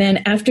 And then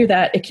after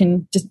that, it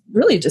can just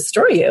really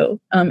destroy you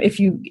if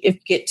you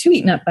get too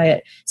eaten up by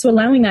it. So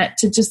allowing that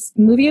to just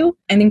move you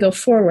and then go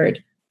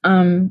forward,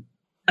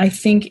 I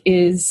think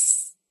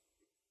is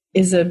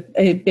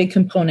a big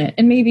component.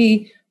 And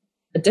maybe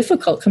a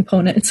difficult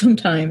component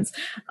sometimes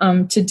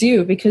to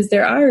do, because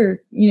there are,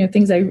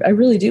 things I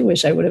really do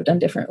wish I would have done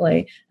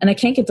differently, and I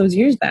can't get those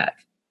years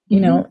back.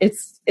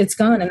 It's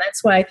gone. And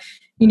that's why,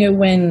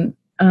 when,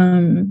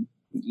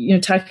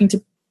 talking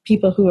to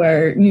people who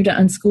are new to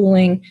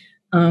unschooling,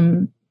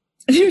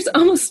 there's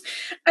almost,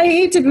 I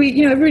hate to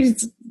be, everybody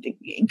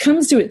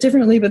comes to it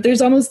differently, but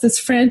there's almost this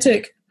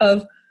frantic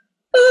of,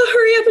 oh,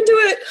 hurry up and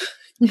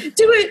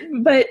do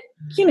it. But,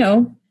 you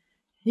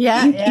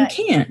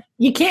can't.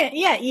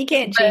 You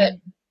can't change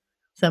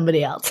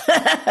somebody else.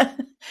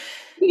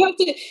 You have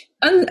to,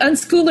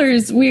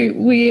 unschoolers,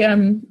 we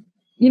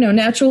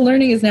natural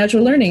learning is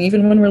natural learning,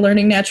 even when we're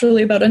learning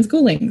naturally about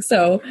unschooling.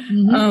 So,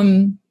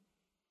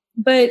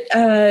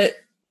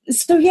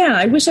 so yeah,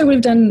 I wish I would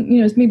have done,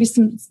 maybe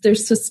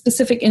there's some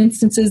specific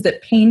instances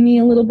that pain me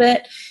a little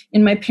bit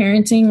in my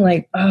parenting,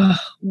 like,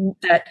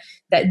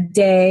 that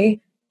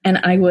day. And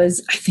I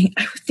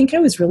think I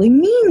was really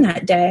mean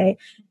that day,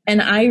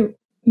 and I,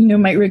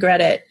 might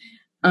regret it.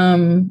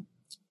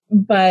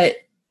 But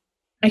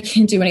I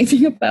can't do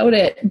anything about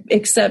it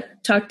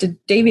except talk to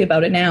Davey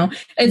about it now.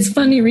 It's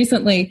funny,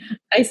 recently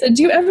I said,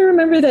 do you ever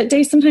remember that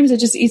day? Sometimes it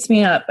just eats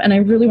me up, and I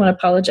really want to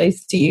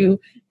apologize to you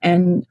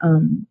and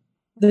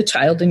the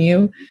child in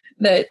you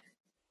that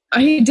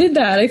I did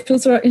that. I feel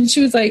so, and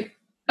she was like,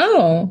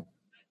 oh,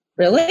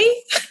 really?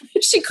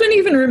 She couldn't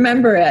even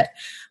remember it.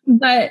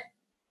 But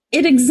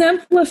it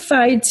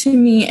exemplified to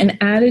me an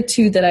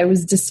attitude that I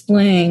was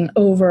displaying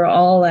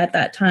overall at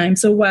that time.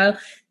 So while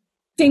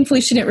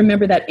thankfully she didn't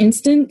remember that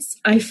instance,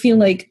 I feel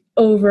like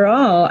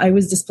overall I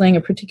was displaying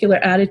a particular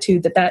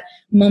attitude that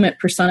moment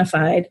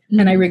personified.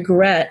 And I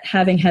regret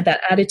having had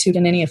that attitude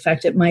and any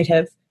effect it might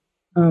have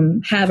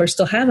or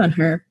still have on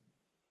her,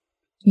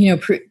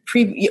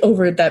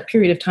 over that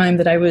period of time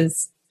that I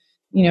was,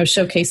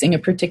 showcasing a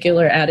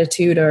particular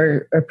attitude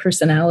or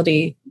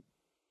personality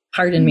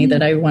part in me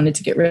that I wanted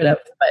to get rid of.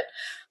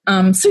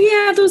 But so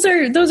yeah, those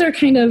are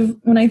kind of,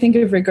 when I think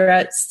of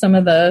regrets, some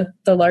of the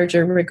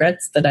larger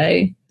regrets that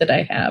I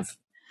have.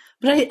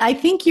 But I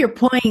think your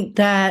point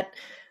that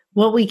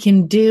what we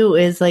can do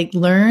is like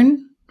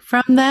learn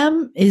from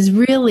them is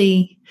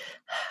really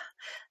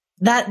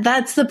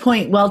that's the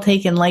point well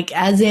taken. Like,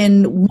 as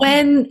in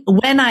when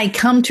I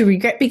come to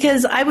regret,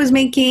 because I was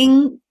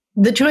making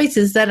the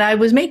choices that I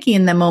was making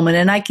in the moment,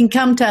 and I can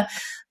come to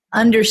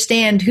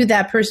understand who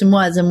that person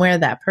was and where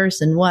that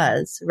person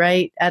was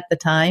right at the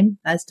time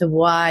as to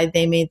why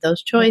they made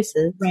those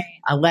choices. Right.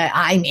 Why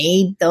I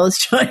made those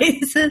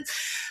choices.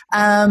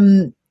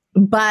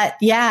 But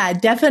yeah,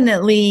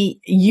 definitely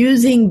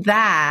using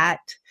that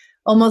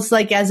almost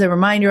like as a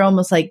reminder,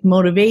 almost like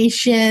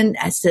motivation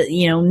as to,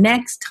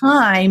 next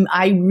time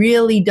I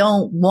really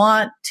don't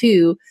want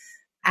to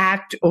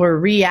act or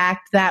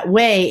react that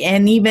way.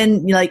 And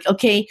even like,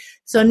 okay,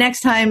 so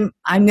next time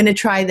I'm going to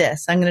try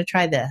this. I'm going to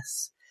try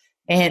this.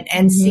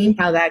 And see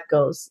how that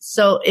goes.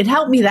 So it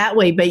helped me that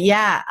way. But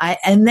yeah,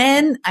 and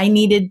then I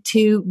needed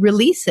to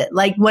release it.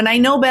 Like, when I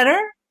know better,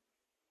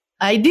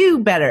 I do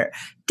better.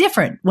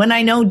 Different. When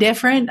I know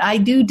different, I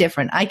do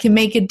different. I can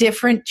make a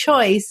different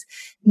choice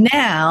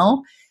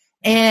now,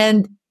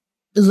 and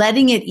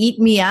letting it eat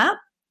me up.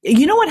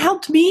 You know what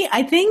helped me,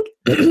 I think,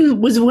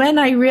 was when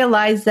I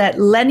realized that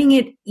letting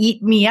it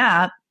eat me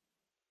up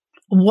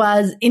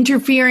was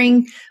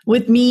interfering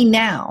with me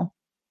now.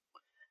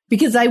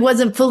 Because I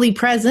wasn't fully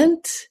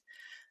present.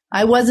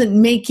 I wasn't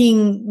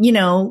making,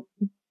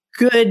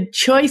 good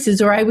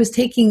choices, or I was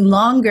taking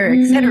longer,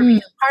 et cetera.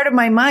 Because part of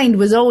my mind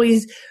was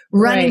always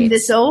running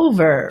this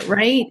over,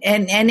 right?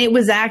 And it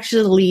was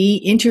actually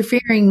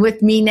interfering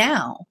with me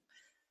now.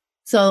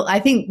 So I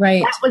think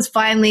that was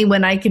finally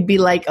when I could be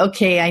like,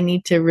 okay, I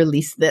need to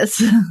release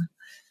this.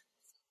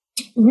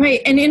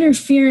 Right. And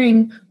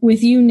interfering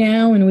with you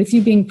now and with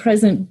you being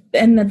present,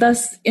 and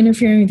thus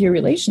interfering with your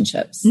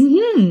relationships.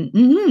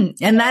 And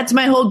that's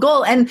my whole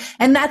goal. And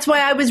that's why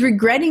I was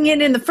regretting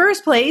it in the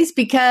first place,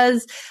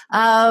 because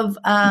of,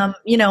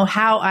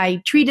 how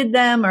I treated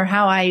them or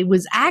how I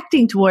was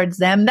acting towards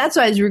them. That's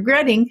what I was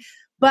regretting.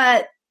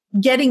 But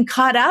getting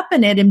caught up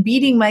in it and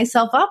beating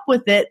myself up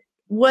with it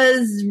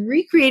was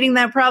recreating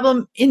that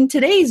problem in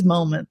today's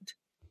moment.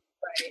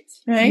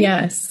 Right?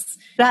 Yes.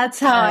 That's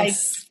how I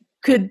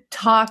could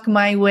talk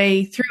my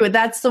way through it.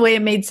 That's the way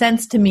it made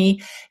sense to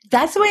me.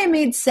 That's the way it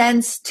made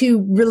sense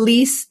to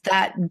release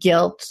that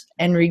guilt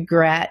and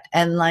regret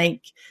and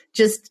like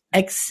just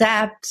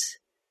accept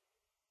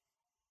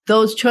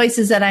those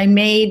choices that I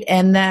made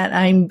and that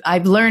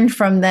I've learned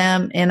from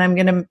them, and I'm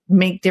going to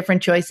make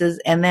different choices,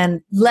 and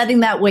then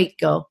letting that weight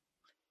go.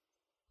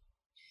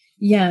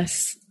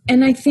 Yes.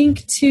 And I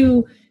think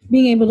too,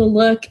 being able to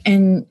look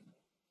and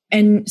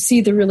see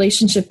the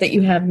relationship that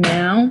you have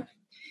now,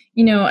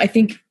 I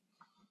think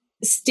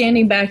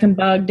standing back and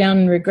bogged down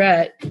in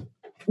regret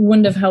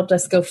wouldn't have helped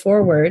us go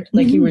forward,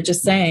 like you were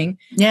just saying.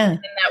 Yeah. And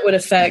that would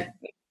affect,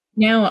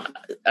 now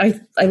I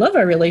love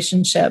our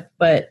relationship,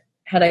 but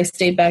had I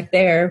stayed back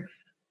there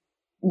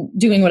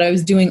doing what I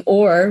was doing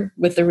or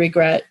with the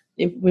regret,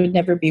 it would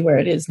never be where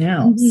it is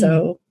now.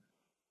 So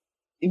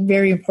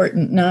very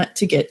important not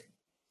to get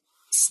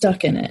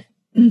stuck in it.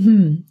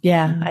 Mm-hmm.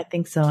 Yeah, I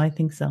think so.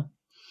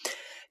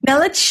 Now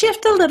let's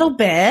shift a little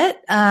bit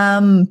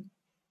and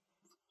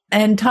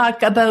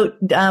talk about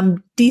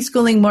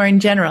deschooling more in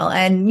general.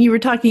 And you were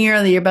talking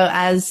earlier about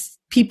as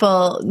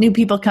new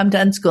people come to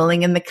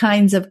unschooling and the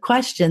kinds of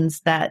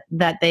questions that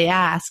they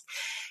ask.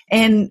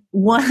 And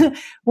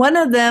one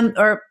of them,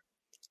 or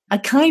a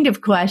kind of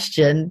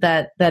question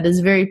that is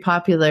very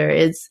popular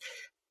is,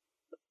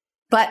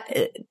 but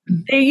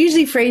they're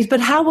usually phrased,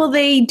 but how will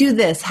they do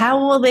this? How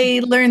will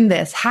they learn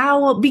this?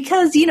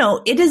 Because,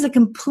 it is a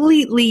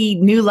completely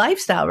new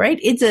lifestyle, right?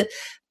 It's a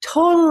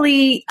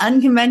totally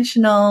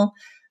unconventional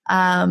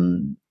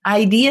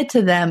idea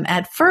to them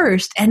at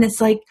first. And it's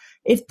like,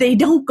 if they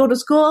don't go to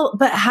school,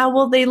 but how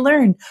will they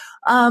learn?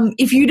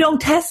 If you don't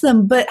test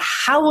them, but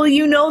how will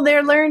you know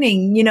they're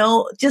learning?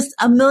 Just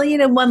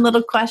 1,000,001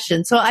 little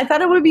questions. So I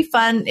thought it would be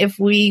fun if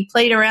we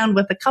played around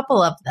with a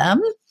couple of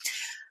them.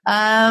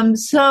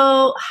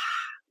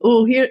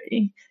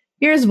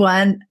 Here's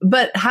one,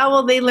 but how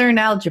will they learn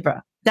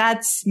algebra?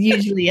 That's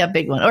usually a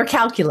big one, or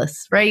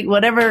calculus, right?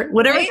 Whatever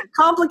Right.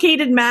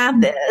 complicated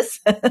math is.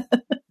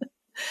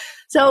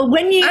 So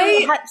when you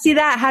see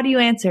that, how do you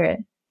answer it?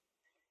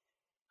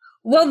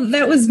 Well,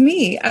 that was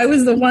me. I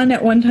was the one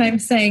at one time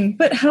saying,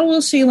 but how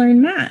will she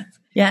learn math?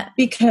 Yeah.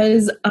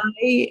 Because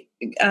I,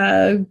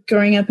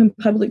 growing up in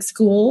public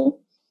school,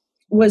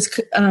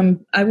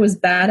 I was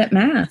bad at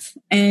math,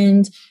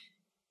 and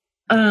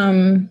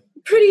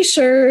pretty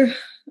sure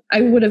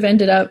I would have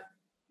ended up,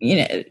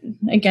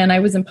 again, I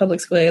was in public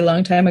school a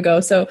long time ago.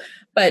 So,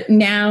 but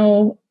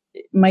now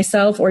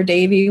myself or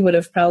Davey would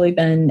have probably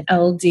been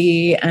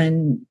LD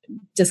and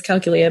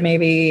dyscalculia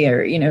maybe,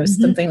 or,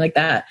 something like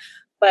that.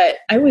 But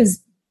I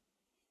was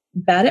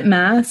bad at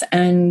math,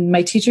 and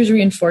my teachers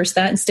reinforced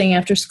that, and staying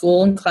after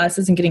school in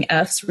classes and getting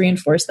Fs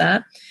reinforced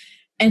that.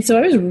 And so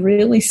I was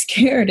really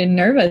scared and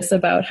nervous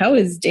about how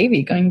is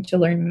Davey going to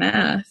learn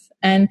math?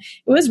 And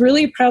it was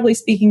really, probably,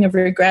 speaking of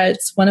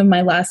regrets, one of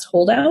my last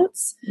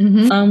holdouts,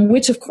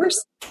 which of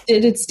course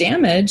did its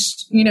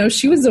damage.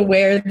 She was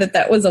aware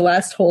that was a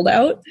last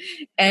holdout.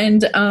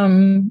 And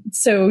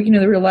so,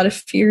 there were a lot of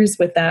fears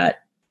with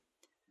that.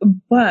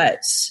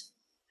 But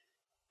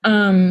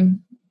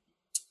I'm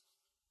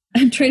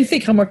trying to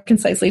think how more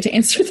concisely to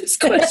answer this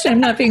question. I'm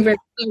not being very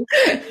clear.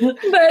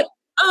 But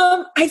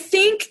I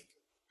think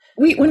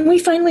when we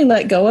finally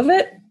let go of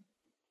it,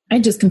 I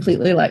just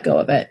completely let go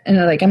of it. And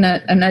I'm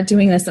not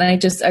doing this. And I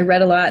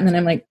read a lot, and then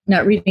I'm like,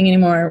 not reading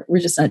anymore. We're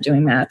just not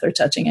doing math or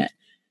touching it.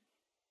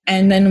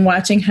 And then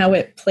watching how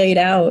it played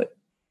out,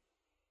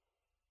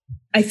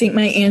 I think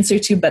my answer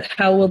to, but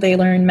how will they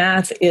learn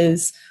math,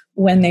 is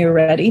when they're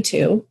ready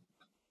to.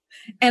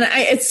 And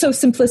it's so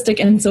simplistic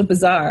and so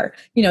bizarre.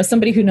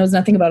 Somebody who knows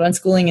nothing about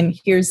unschooling and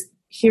hears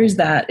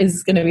that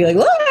is going to be like,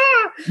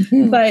 ah!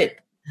 But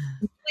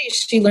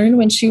she learned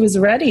when she was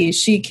ready.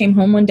 She came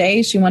home one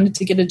day, she wanted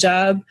to get a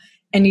job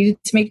and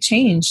needed to make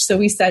change. So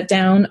we sat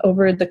down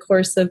over the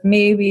course of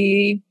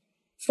maybe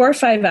 4 or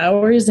 5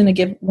 hours in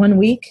 1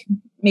 week.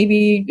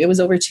 Maybe it was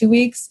over 2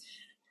 weeks.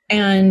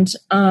 And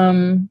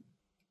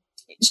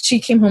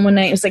she came home one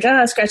night and was like,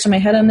 scratching my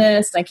head on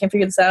this, and I can't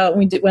figure this out. And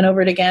we went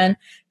over it again.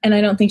 And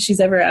I don't think she's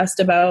ever asked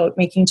about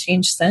making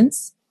change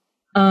since.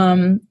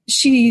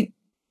 She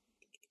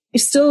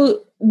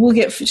still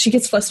she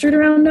gets flustered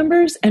around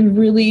numbers and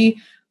really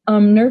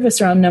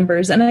nervous around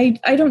numbers. And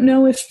I don't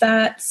know if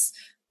that's,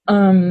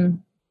 the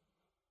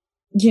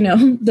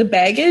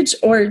baggage,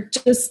 or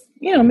just,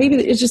 maybe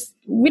it's just,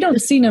 we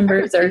don't see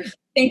numbers or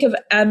think of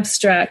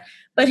abstract.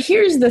 But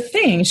here's the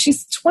thing.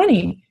 She's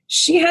 20.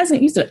 She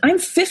hasn't used it. I'm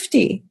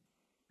 50.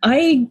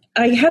 I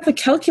have a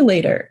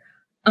calculator.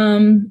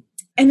 And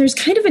there's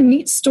kind of a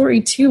neat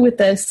story too with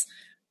this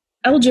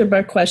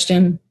algebra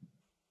question.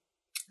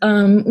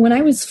 When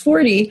I was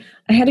 40,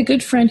 I had a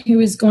good friend who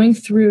was going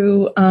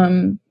through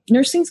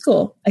nursing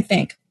school, I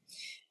think.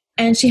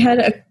 And she had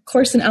a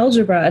course in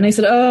algebra. And I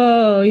said,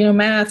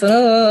 math.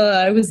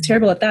 I was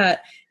terrible at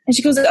that. And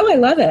she goes, I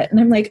love it. And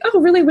I'm like, oh,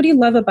 really? What do you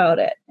love about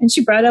it? And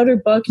she brought out her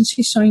book and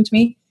she's showing to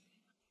me.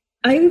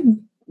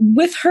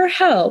 With her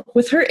help,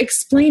 with her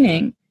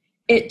explaining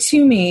it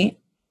to me,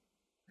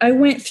 I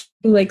went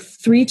through like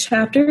 3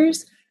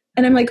 chapters,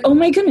 and I'm like, oh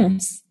my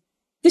goodness,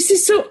 this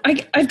is so,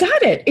 I've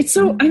got it. It's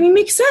so, it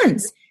makes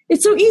sense.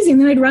 It's so easy.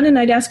 And then I'd run and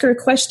I'd ask her a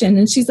question,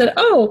 and she said,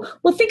 oh,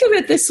 well, think of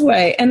it this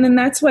way. And then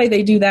that's why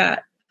they do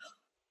that.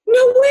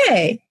 No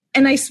way.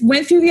 And I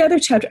went through the other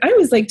chapter. I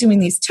was like doing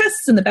these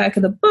tests in the back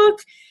of the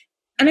book,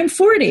 and I'm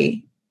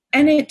 40.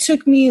 And it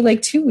took me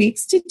like 2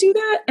 weeks to do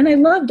that. And I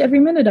loved every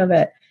minute of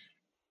it.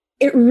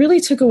 It really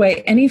took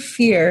away any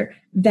fear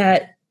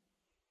that,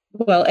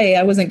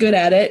 I wasn't good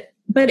at it,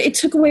 but it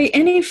took away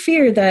any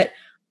fear that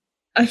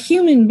a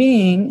human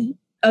being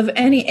of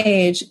any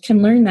age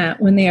can learn that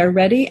when they are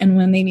ready and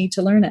when they need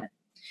to learn it.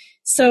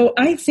 So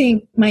I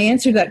think my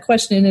answer to that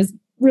question is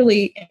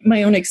really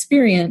my own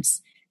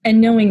experience, and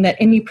knowing that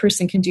any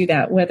person can do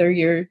that, whether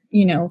you're,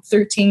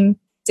 13,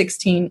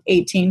 16,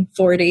 18,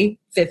 40,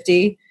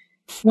 50,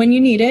 when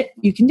you need it,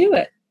 you can do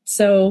it.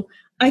 So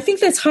I think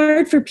that's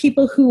hard for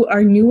people who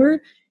are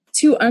newer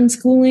to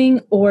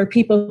unschooling or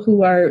people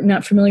who are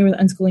not familiar with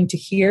unschooling to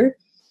hear.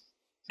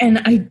 And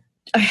I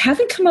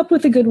haven't come up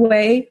with a good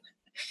way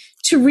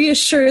to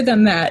reassure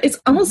them that. It's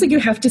almost like you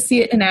have to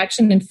see it in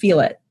action and feel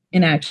it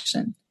in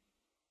action.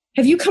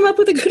 Have you come up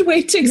with a good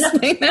way to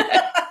explain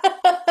that?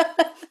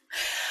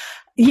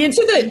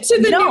 To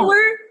the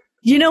newer?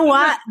 You know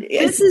what?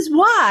 This is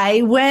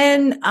why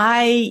when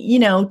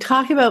I,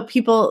 talk about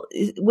people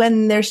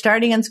when they're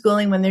starting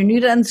unschooling, when they're new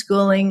to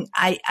unschooling,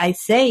 I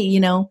say,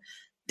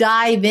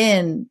 dive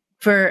in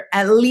for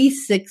at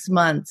least 6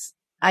 months,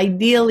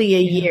 ideally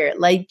a year.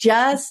 Like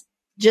just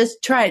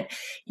try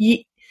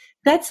it.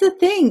 That's the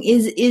thing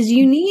is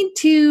you need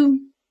to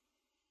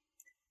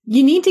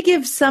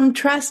give some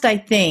trust, I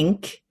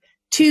think,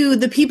 to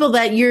the people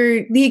that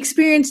the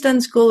experienced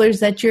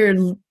unschoolers that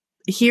you're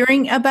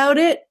hearing about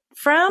it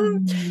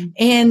from,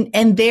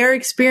 and their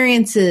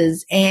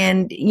experiences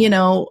and,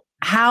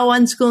 how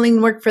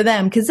unschooling worked for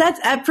them. Cause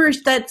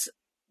that's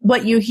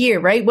what you hear,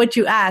 right? What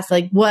you ask,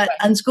 like what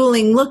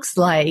unschooling looks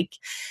like.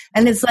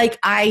 And it's like,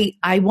 I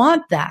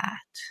want that.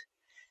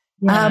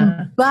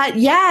 Yeah. But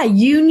yeah,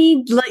 you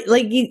need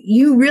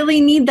you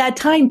really need that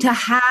time to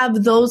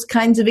have those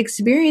kinds of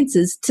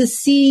experiences to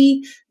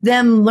see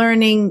them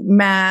learning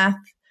math,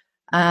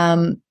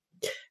 on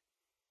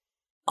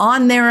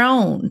their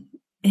own.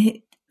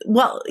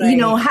 Well,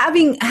 right.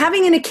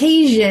 Having an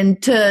occasion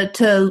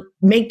to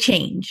make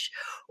change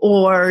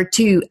or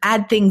to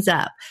add things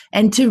up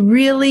and to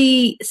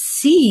really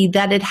see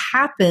that it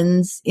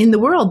happens in the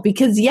world.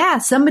 Because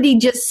somebody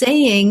just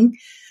saying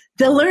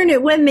they'll learn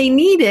it when they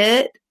need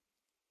it,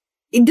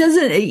 it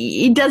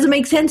doesn't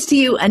make sense to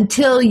you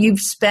until you've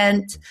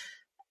spent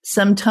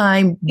some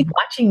time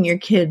watching your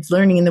kids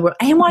learning in the world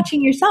and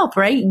watching yourself,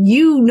 right?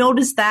 You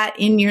notice that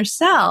in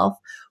yourself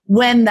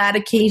when that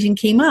occasion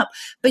came up,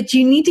 but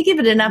you need to give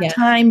it enough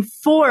time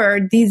for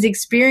these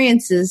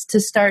experiences to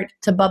start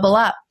to bubble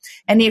up.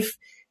 And if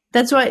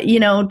that's what,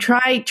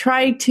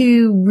 try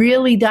to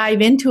really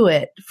dive into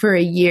it for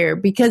a year,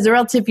 because or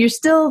else if you're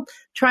still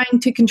trying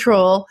to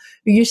control,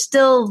 or you're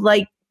still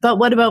like, but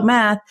what about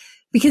math?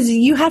 Because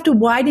you have to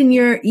widen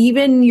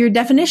your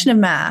definition of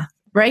math,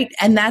 right?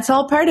 And that's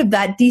all part of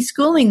that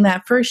deschooling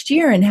that first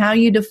year and how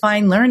you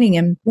define learning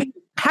and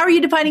how are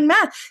you defining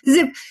math?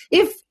 Because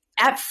if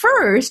at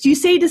first you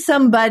say to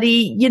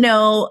somebody,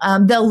 they'll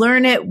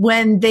learn it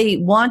when they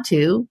want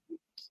to,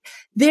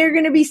 they're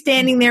going to be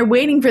standing there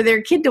waiting for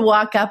their kid to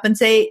walk up and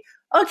say,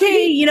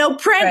 okay,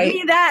 print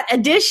me that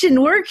addition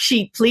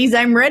worksheet, please.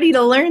 I'm ready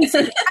to learn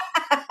something.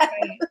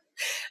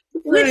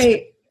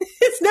 Right.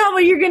 It's not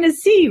what you're going to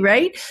see,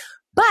 right?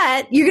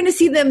 But you're going to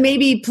see them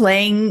maybe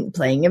playing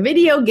a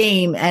video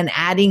game and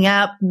adding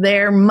up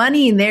their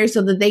money in there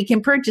so that they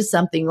can purchase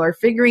something, or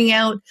figuring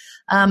out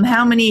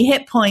how many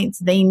hit points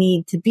they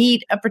need to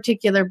beat a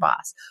particular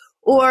boss,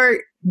 or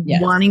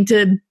wanting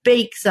to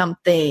bake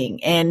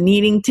something and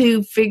needing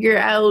to figure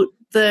out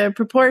the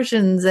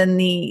proportions and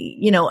the,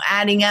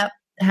 adding up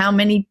how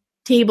many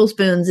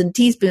tablespoons and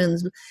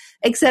teaspoons,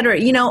 etc.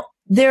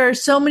 There are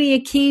so many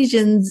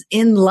occasions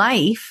in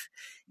life.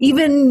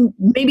 Even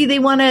maybe they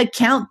want to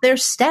count their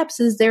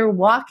steps as they're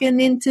walking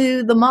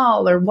into the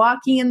mall or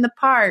walking in the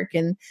park,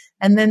 and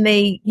then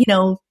they,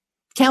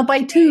 count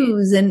by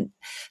twos. And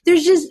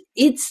there's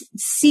it's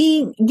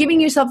giving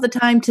yourself the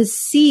time to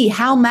see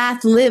how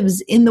math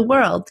lives in the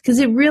world, because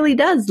it really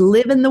does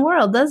live in the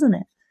world, doesn't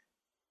it?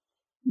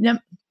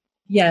 Yep.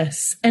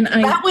 Yes. And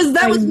that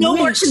was no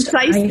more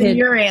concise than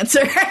your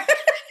answer.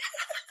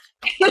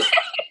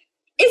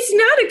 It's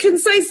not a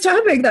concise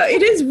topic, though.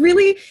 It is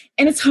really,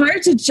 and it's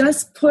hard to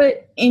just put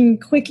in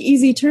quick,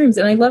 easy terms.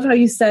 And I love how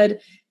you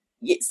said,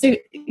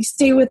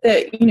 stay with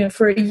it,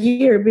 for a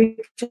year,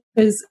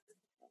 because,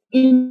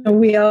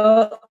 we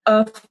all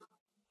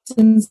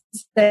often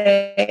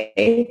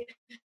say,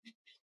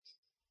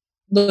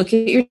 look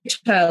at your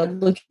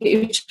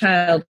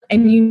child,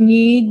 and you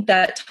need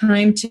that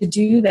time to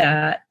do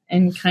that.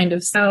 And kind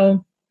of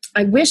how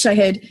I wish I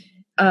had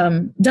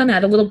done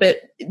that a little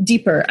bit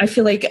deeper. I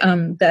feel like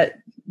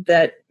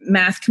that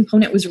math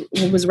component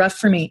was rough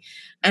for me,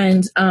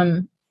 and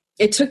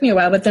it took me a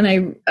while. But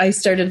then I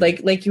started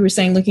like you were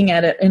saying, looking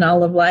at it in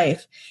all of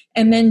life,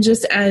 and then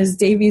just as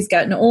Davey's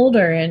gotten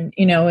older, and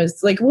is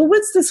like, well,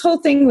 what's this whole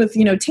thing with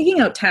taking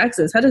out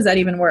taxes? How does that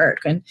even work?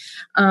 And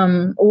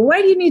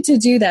why do you need to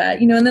do that?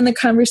 And then the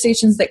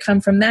conversations that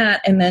come from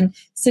that, and then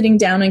sitting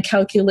down and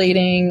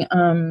calculating,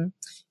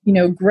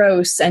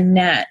 gross and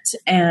net,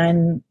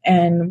 and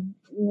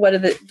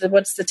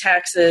what's the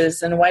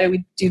taxes, and why do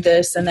we do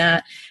this and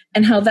that,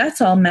 and how that's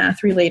all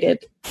math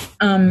related.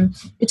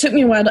 It took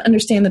me a while to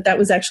understand that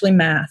was actually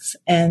math,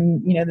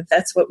 and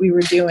that's what we were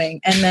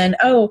doing. And then,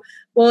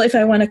 if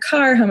I want a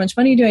car, how much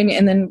money do I need?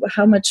 And then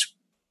how much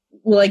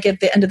will I get at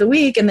the end of the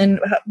week? And then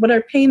what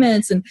are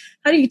payments, and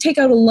how do you take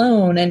out a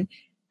loan? And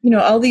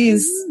all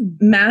these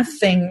math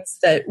things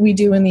that we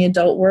do in the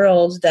adult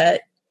world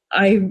that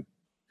I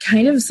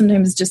kind of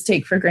sometimes just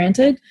take for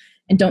granted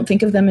and don't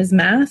think of them as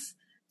math,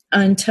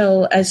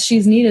 until as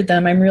she's needed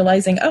them, I'm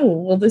realizing,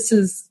 this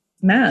is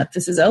math,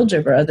 this is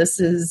algebra, this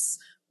is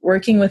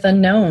working with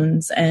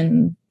unknowns,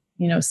 and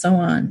so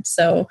on.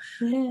 So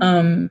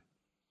it's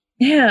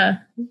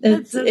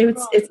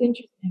interesting.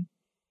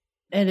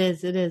 It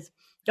is.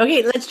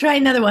 Okay, let's try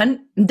another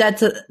one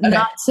that's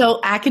not so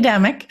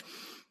academic.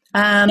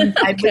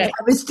 Okay.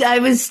 I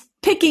was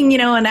picking,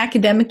 an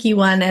academic-y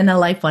one and a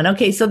life one.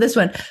 Okay, so this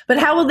one. But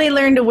how will they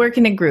learn to work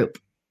in a group?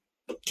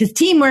 Because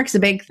teamwork's a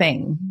big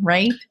thing,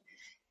 right?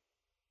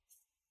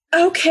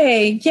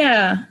 Okay,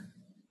 yeah.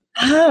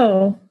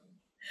 Oh,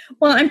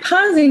 well, I'm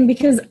pausing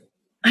because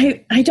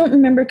I don't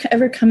remember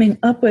ever coming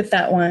up with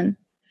that one,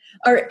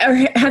 or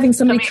having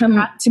somebody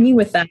come to me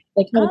with that,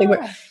 like how they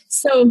work.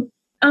 So,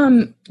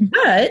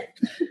 but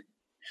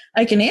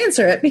I can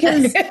answer it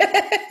because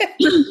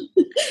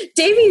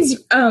Davey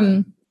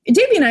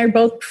and I are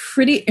both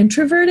pretty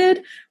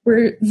introverted.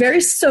 We're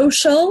very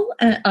social,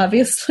 and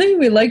obviously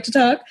we like to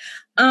talk,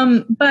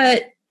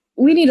 but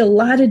we need a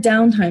lot of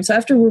downtime. So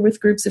after we're with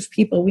groups of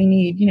people, we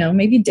need,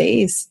 maybe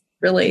days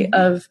really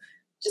of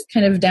just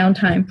kind of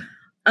downtime.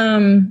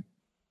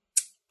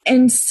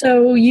 And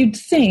so you'd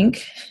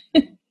think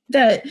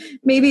that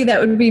maybe that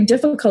would be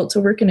difficult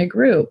to work in a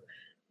group.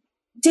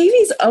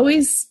 Davey's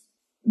always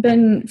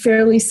been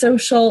fairly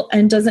social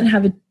and doesn't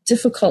have a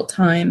difficult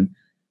time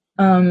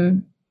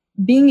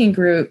being in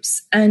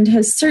groups, and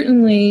has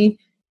certainly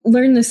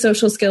learned the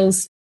social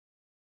skills.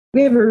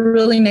 We have a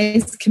really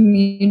nice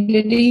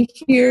community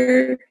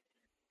here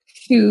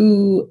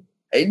who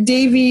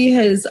Davey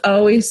has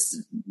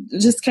always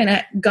just kind of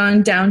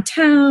gone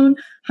downtown,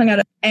 hung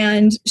out,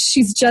 and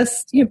she's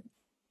just,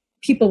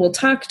 people will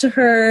talk to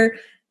her,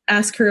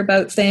 ask her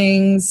about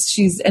things.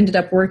 She's ended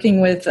up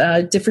working with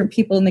different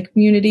people in the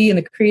community, in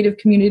the creative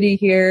community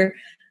here.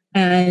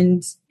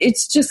 And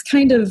it's just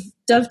kind of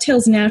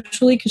dovetails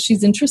naturally because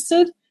she's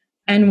interested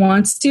and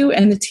wants to,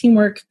 and the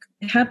teamwork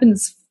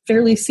happens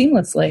fairly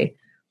seamlessly.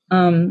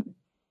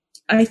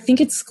 I think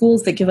it's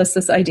schools that give us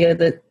this idea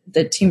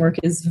that teamwork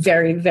is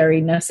very,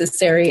 very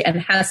necessary and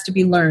has to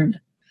be learned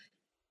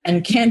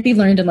and can't be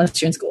learned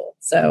unless you're in school.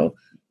 So,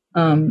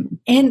 and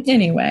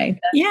anyway,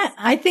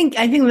 I think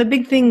the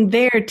big thing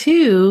there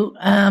too,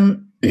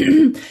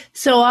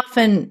 so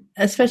often,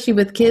 especially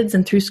with kids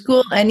and through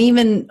school and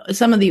even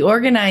some of the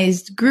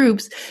organized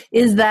groups,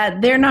 is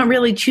that they're not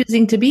really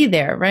choosing to be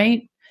there,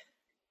 right?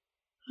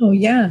 Oh,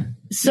 yeah.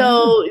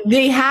 So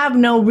they have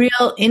no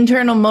real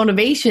internal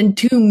motivation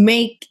to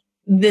make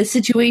the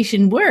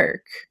situation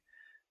work,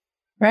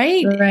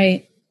 right?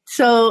 Right.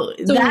 So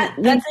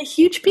that's a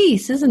huge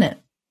piece, isn't it?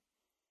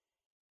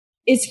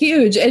 It's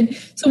huge. And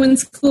so when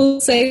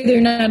schools say they're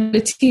not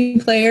a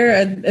team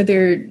player,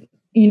 they're,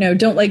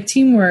 don't like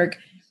teamwork,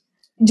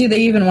 do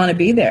they even want to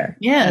be there?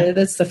 Yeah.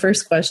 That's the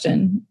first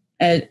question.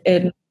 And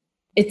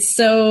it's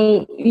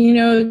so,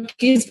 it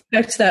gets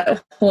back to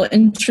that whole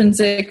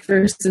intrinsic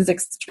versus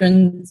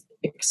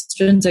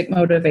extrinsic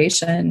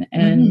motivation.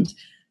 And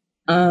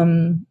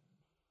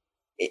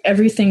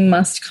everything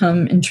must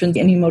come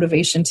intrinsic, any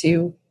motivation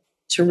to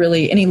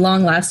really, any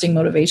long-lasting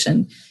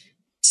motivation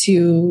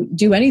to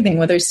do anything,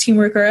 whether it's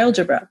teamwork or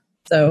algebra.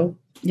 So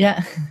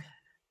yeah,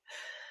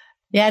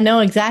 no,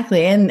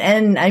 exactly.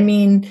 And I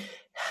mean,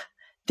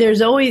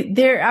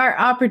 there are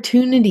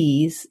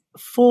opportunities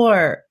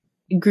for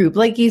group.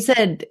 Like you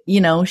said,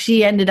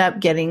 she ended up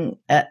getting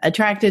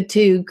attracted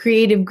to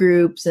creative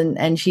groups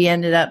and she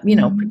ended up,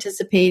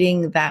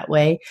 participating that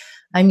way.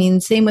 I mean,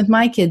 same with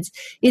my kids.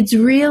 It's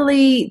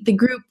really the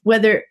group,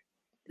 whether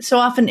so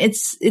often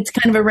it's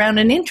kind of around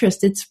an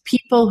interest. It's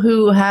people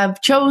who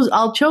have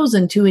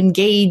chosen to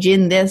engage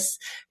in this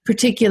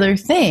particular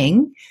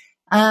thing.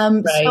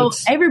 Right. So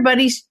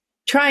everybody's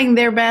trying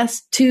their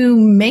best to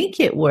make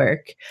it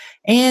work.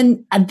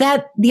 And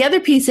that the other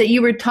piece that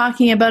you were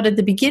talking about at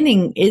the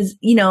beginning is,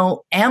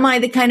 am I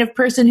the kind of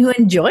person who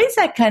enjoys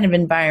that kind of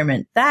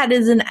environment? That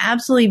is an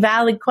absolutely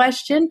valid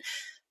question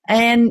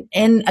and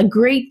a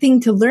great thing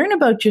to learn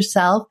about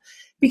yourself,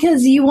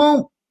 because you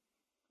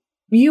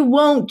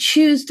won't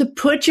choose to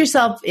put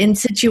yourself in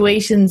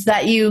situations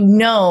that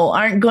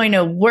aren't going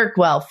to work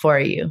well for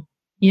you.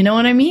 You know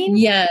what I mean?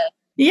 Yeah.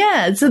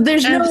 Yeah. So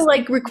there's no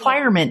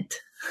requirement.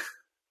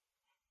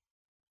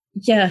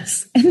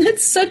 Yes. And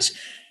that's such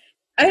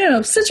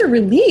a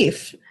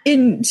relief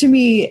to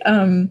me.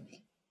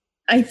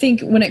 I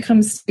think when it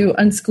comes to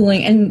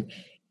unschooling, and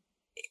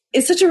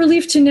it's such a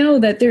relief to know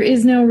that there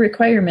is no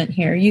requirement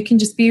here. You can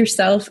just be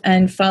yourself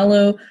and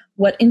follow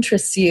what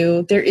interests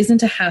you. There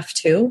isn't a have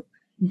to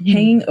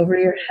hanging over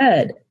your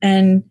head.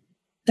 And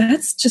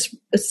that's just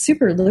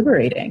super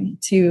liberating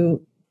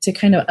to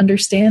kind of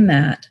understand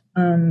that.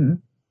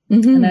 And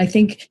I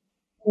think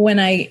when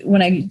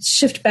I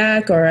shift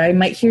back, or I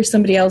might hear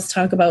somebody else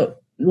talk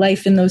about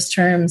life in those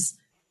terms,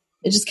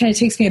 it just kind of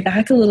takes me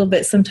back a little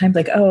bit sometimes,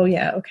 like, oh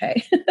yeah,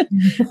 okay.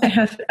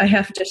 I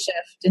have to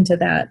shift into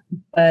that.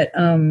 But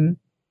and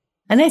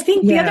I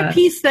think the other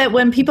piece that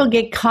when people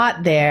get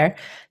caught there,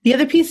 the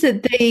other piece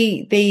that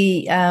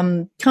they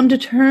come to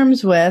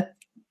terms with,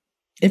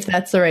 if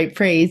that's the right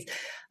phrase,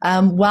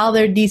 while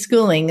they're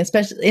deschooling,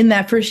 especially in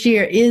that first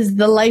year, is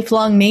the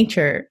lifelong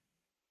nature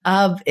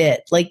of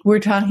it. Like we're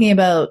talking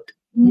about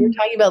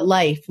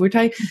life.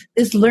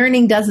 This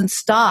learning doesn't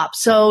stop.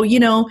 So,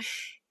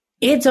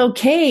 it's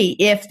okay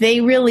if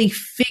they really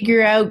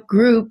figure out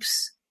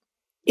groups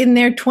in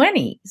their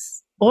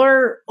 20s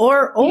or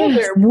older,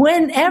 yes,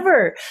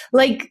 whenever.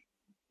 Like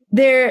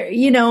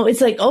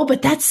it's like, oh,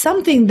 but that's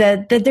something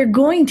that they're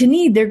going to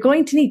need. They're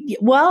going to need.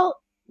 Well,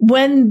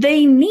 when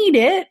they need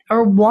it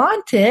or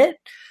want it,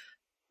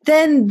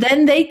 then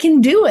they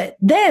can do it.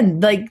 Then,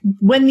 like,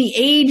 when the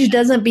age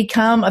doesn't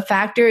become a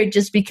factor, it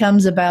just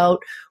becomes about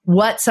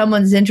what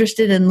someone's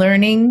interested in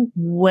learning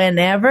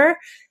whenever.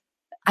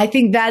 I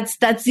think that's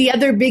the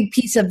other big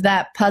piece of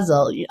that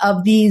puzzle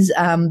of these,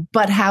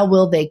 but how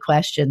will they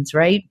questions,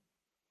 right?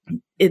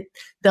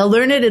 They'll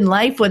learn it in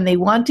life when they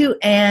want to,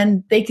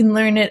 and they can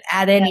learn it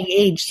at any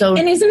age. So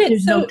and isn't it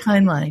there's no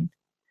timeline.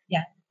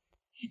 Yeah.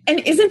 And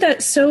isn't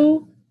that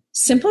so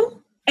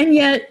simple and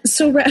yet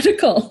so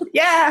radical?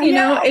 Yeah.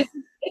 It's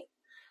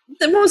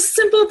the most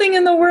simple thing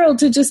in the world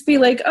to just be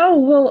like, oh,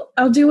 well,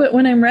 I'll do it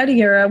when I'm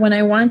ready or when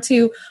I want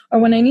to or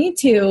when I need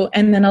to,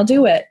 and then I'll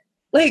do it.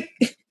 Like,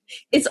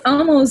 it's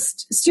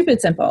almost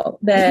stupid simple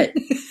that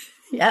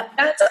yep.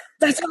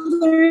 That's all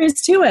there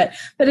is to it.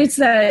 But it's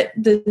that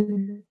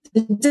the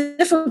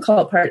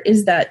difficult part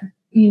is that,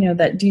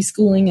 that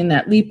deschooling and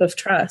that leap of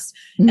trust.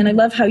 Mm-hmm. And I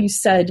love how you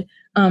said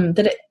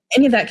that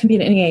any of that can be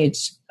at any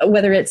age,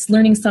 whether it's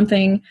learning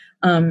something,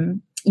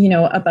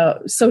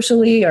 about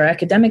socially or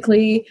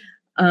academically,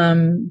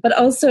 but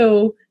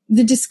also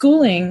the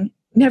deschooling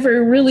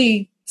never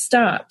really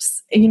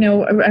stops.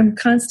 I'm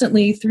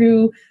constantly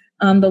through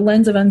the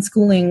lens of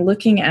unschooling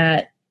looking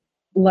at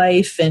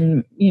life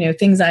and,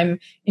 things I'm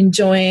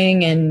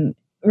enjoying and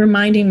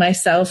reminding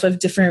myself of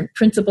different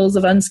principles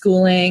of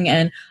unschooling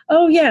and,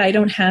 oh yeah, I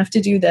don't have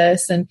to do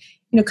this. And,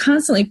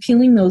 constantly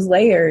peeling those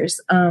layers,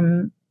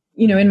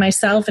 in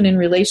myself and in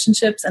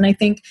relationships. And I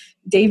think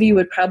Davy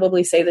would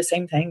probably say the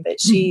same thing, that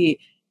she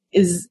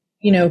is,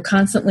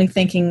 constantly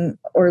thinking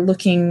or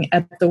looking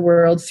at the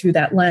world through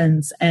that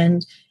lens.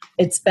 And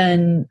it's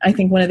been, I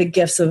think, one of the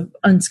gifts of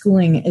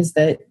unschooling is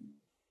that,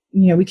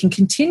 we can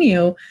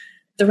continue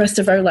the rest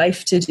of our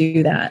life to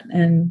do that.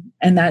 And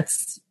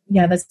that's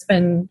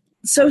been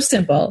so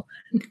simple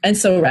and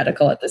so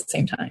radical at the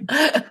same time.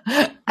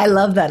 I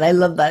love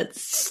that.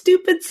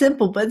 Stupid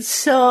simple, but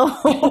so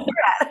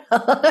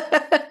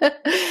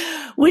radical.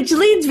 Which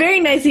leads very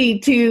nicely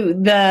to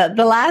the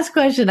last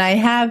question I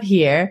have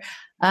here.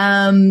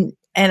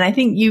 And I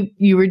think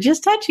you were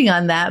just touching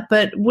on that,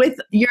 but with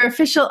your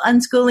official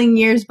unschooling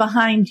years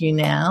behind you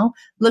now,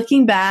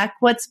 looking back,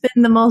 what's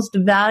been the most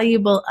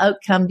valuable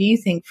outcome, do you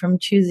think, from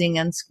choosing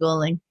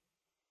unschooling?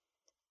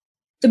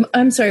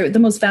 I'm sorry, the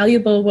most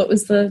valuable, what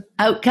was the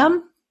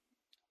outcome?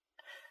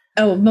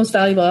 Oh, most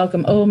valuable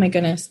outcome. Oh my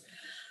goodness.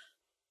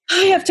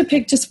 I have to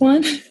pick just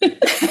one.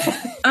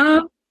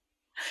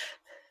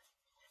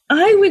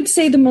 I would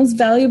say the most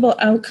valuable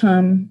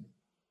outcome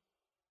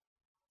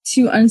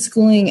to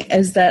unschooling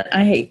is that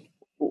I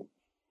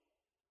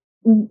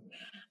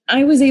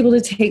was able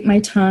to take my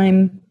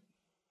time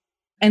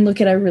and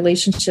look at our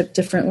relationship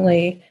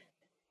differently.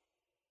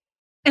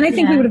 And I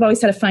think we would have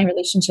always had a fine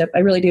relationship. I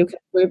really do.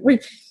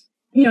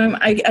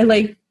 I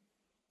like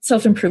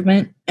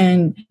self-improvement,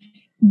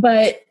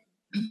 but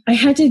I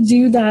had to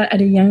do that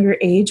at a younger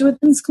age with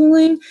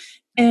unschooling.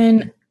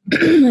 And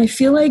I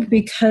feel like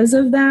because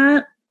of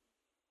that,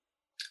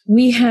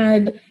 we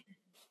had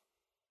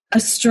a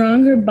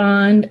stronger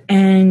bond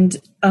and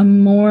a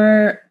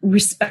more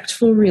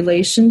respectful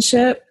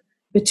relationship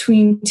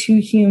between two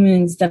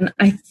humans than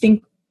I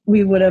think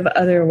we would have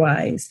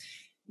otherwise,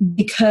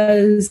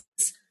 because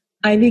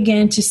I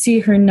began to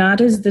see her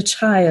not as the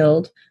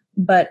child,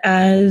 but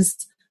as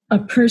a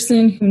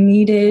person who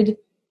needed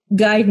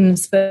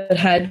guidance, but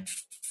had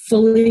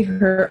fully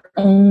her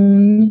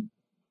own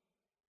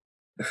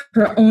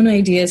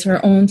ideas,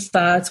 her own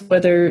thoughts,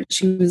 whether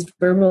she was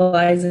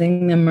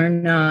verbalizing them or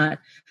not.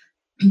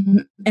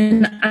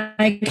 And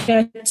I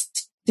got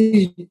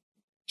to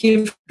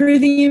give her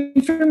the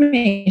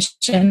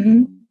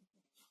information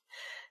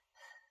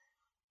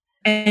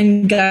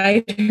and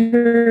guide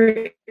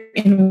her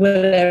in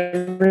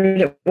whatever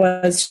it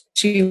was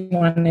she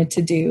wanted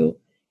to do.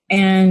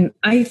 And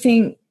I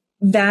think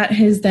that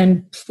has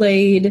then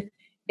played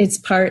its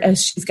part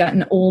as she's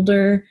gotten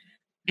older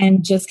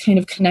and just kind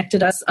of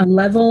connected us on a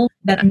level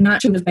that I'm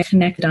not sure was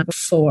connected on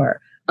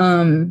before,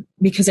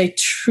 because I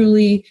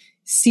truly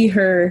see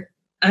her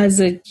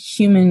as a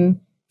human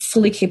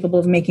fully capable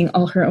of making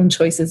all her own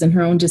choices and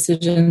her own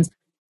decisions.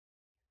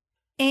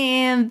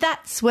 And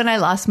that's when I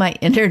lost my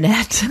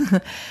internet.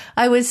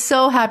 I was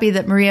so happy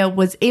that Maria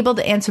was able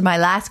to answer my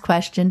last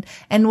question,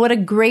 and what a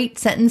great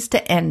sentence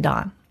to end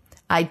on.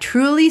 I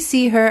truly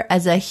see her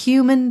as a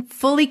human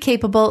fully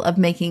capable of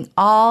making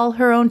all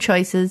her own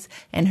choices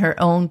and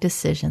her own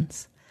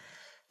decisions.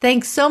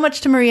 Thanks so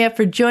much to Maria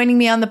for joining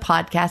me on the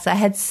podcast. I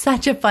had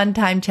such a fun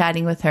time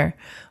chatting with her.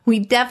 We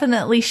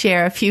definitely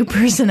share a few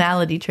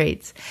personality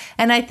traits,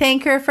 and I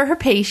thank her for her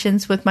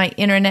patience with my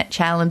internet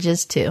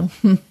challenges too.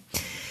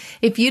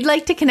 If you'd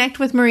like to connect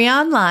with Maria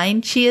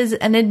online, she is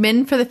an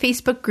admin for the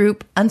Facebook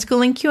group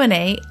Unschooling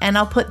Q&A, and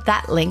I'll put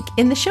that link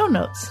in the show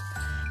notes.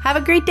 Have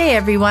a great day,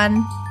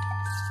 everyone.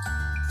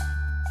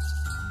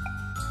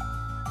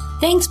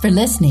 Thanks for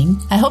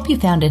listening. I hope you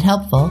found it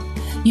helpful.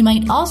 You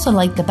might also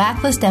like the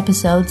backlist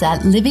episodes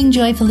at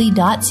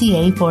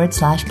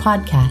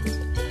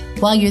livingjoyfully.ca/podcast.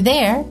 While you're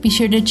there, be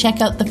sure to check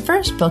out the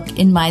first book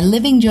in my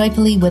Living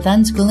Joyfully with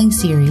Unschooling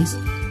series,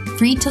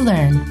 Free to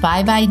Learn,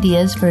 5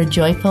 Ideas for a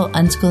Joyful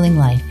Unschooling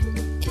Life.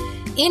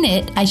 In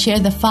it, I share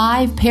the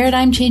 5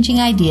 paradigm-changing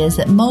ideas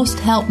that most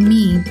help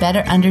me better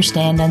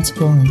understand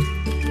unschooling.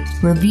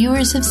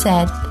 Reviewers have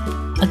said,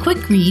 a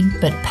quick read,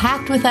 but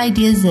packed with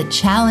ideas that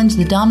challenge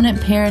the dominant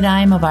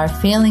paradigm of our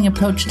failing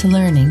approach to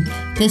learning,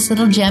 this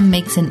little gem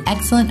makes an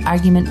excellent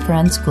argument for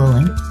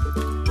unschooling.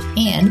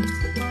 And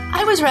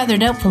I was rather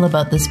doubtful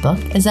about this book,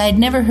 as I had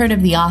never heard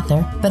of the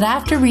author, but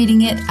after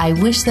reading it, I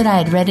wish that I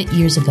had read it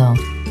years ago.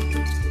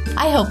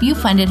 I hope you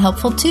find it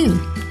helpful too.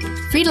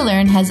 Free to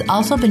Learn has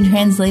also been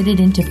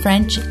translated into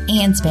French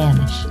and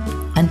Spanish.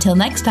 Until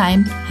next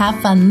time, have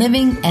fun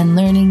living and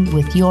learning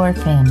with your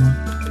family.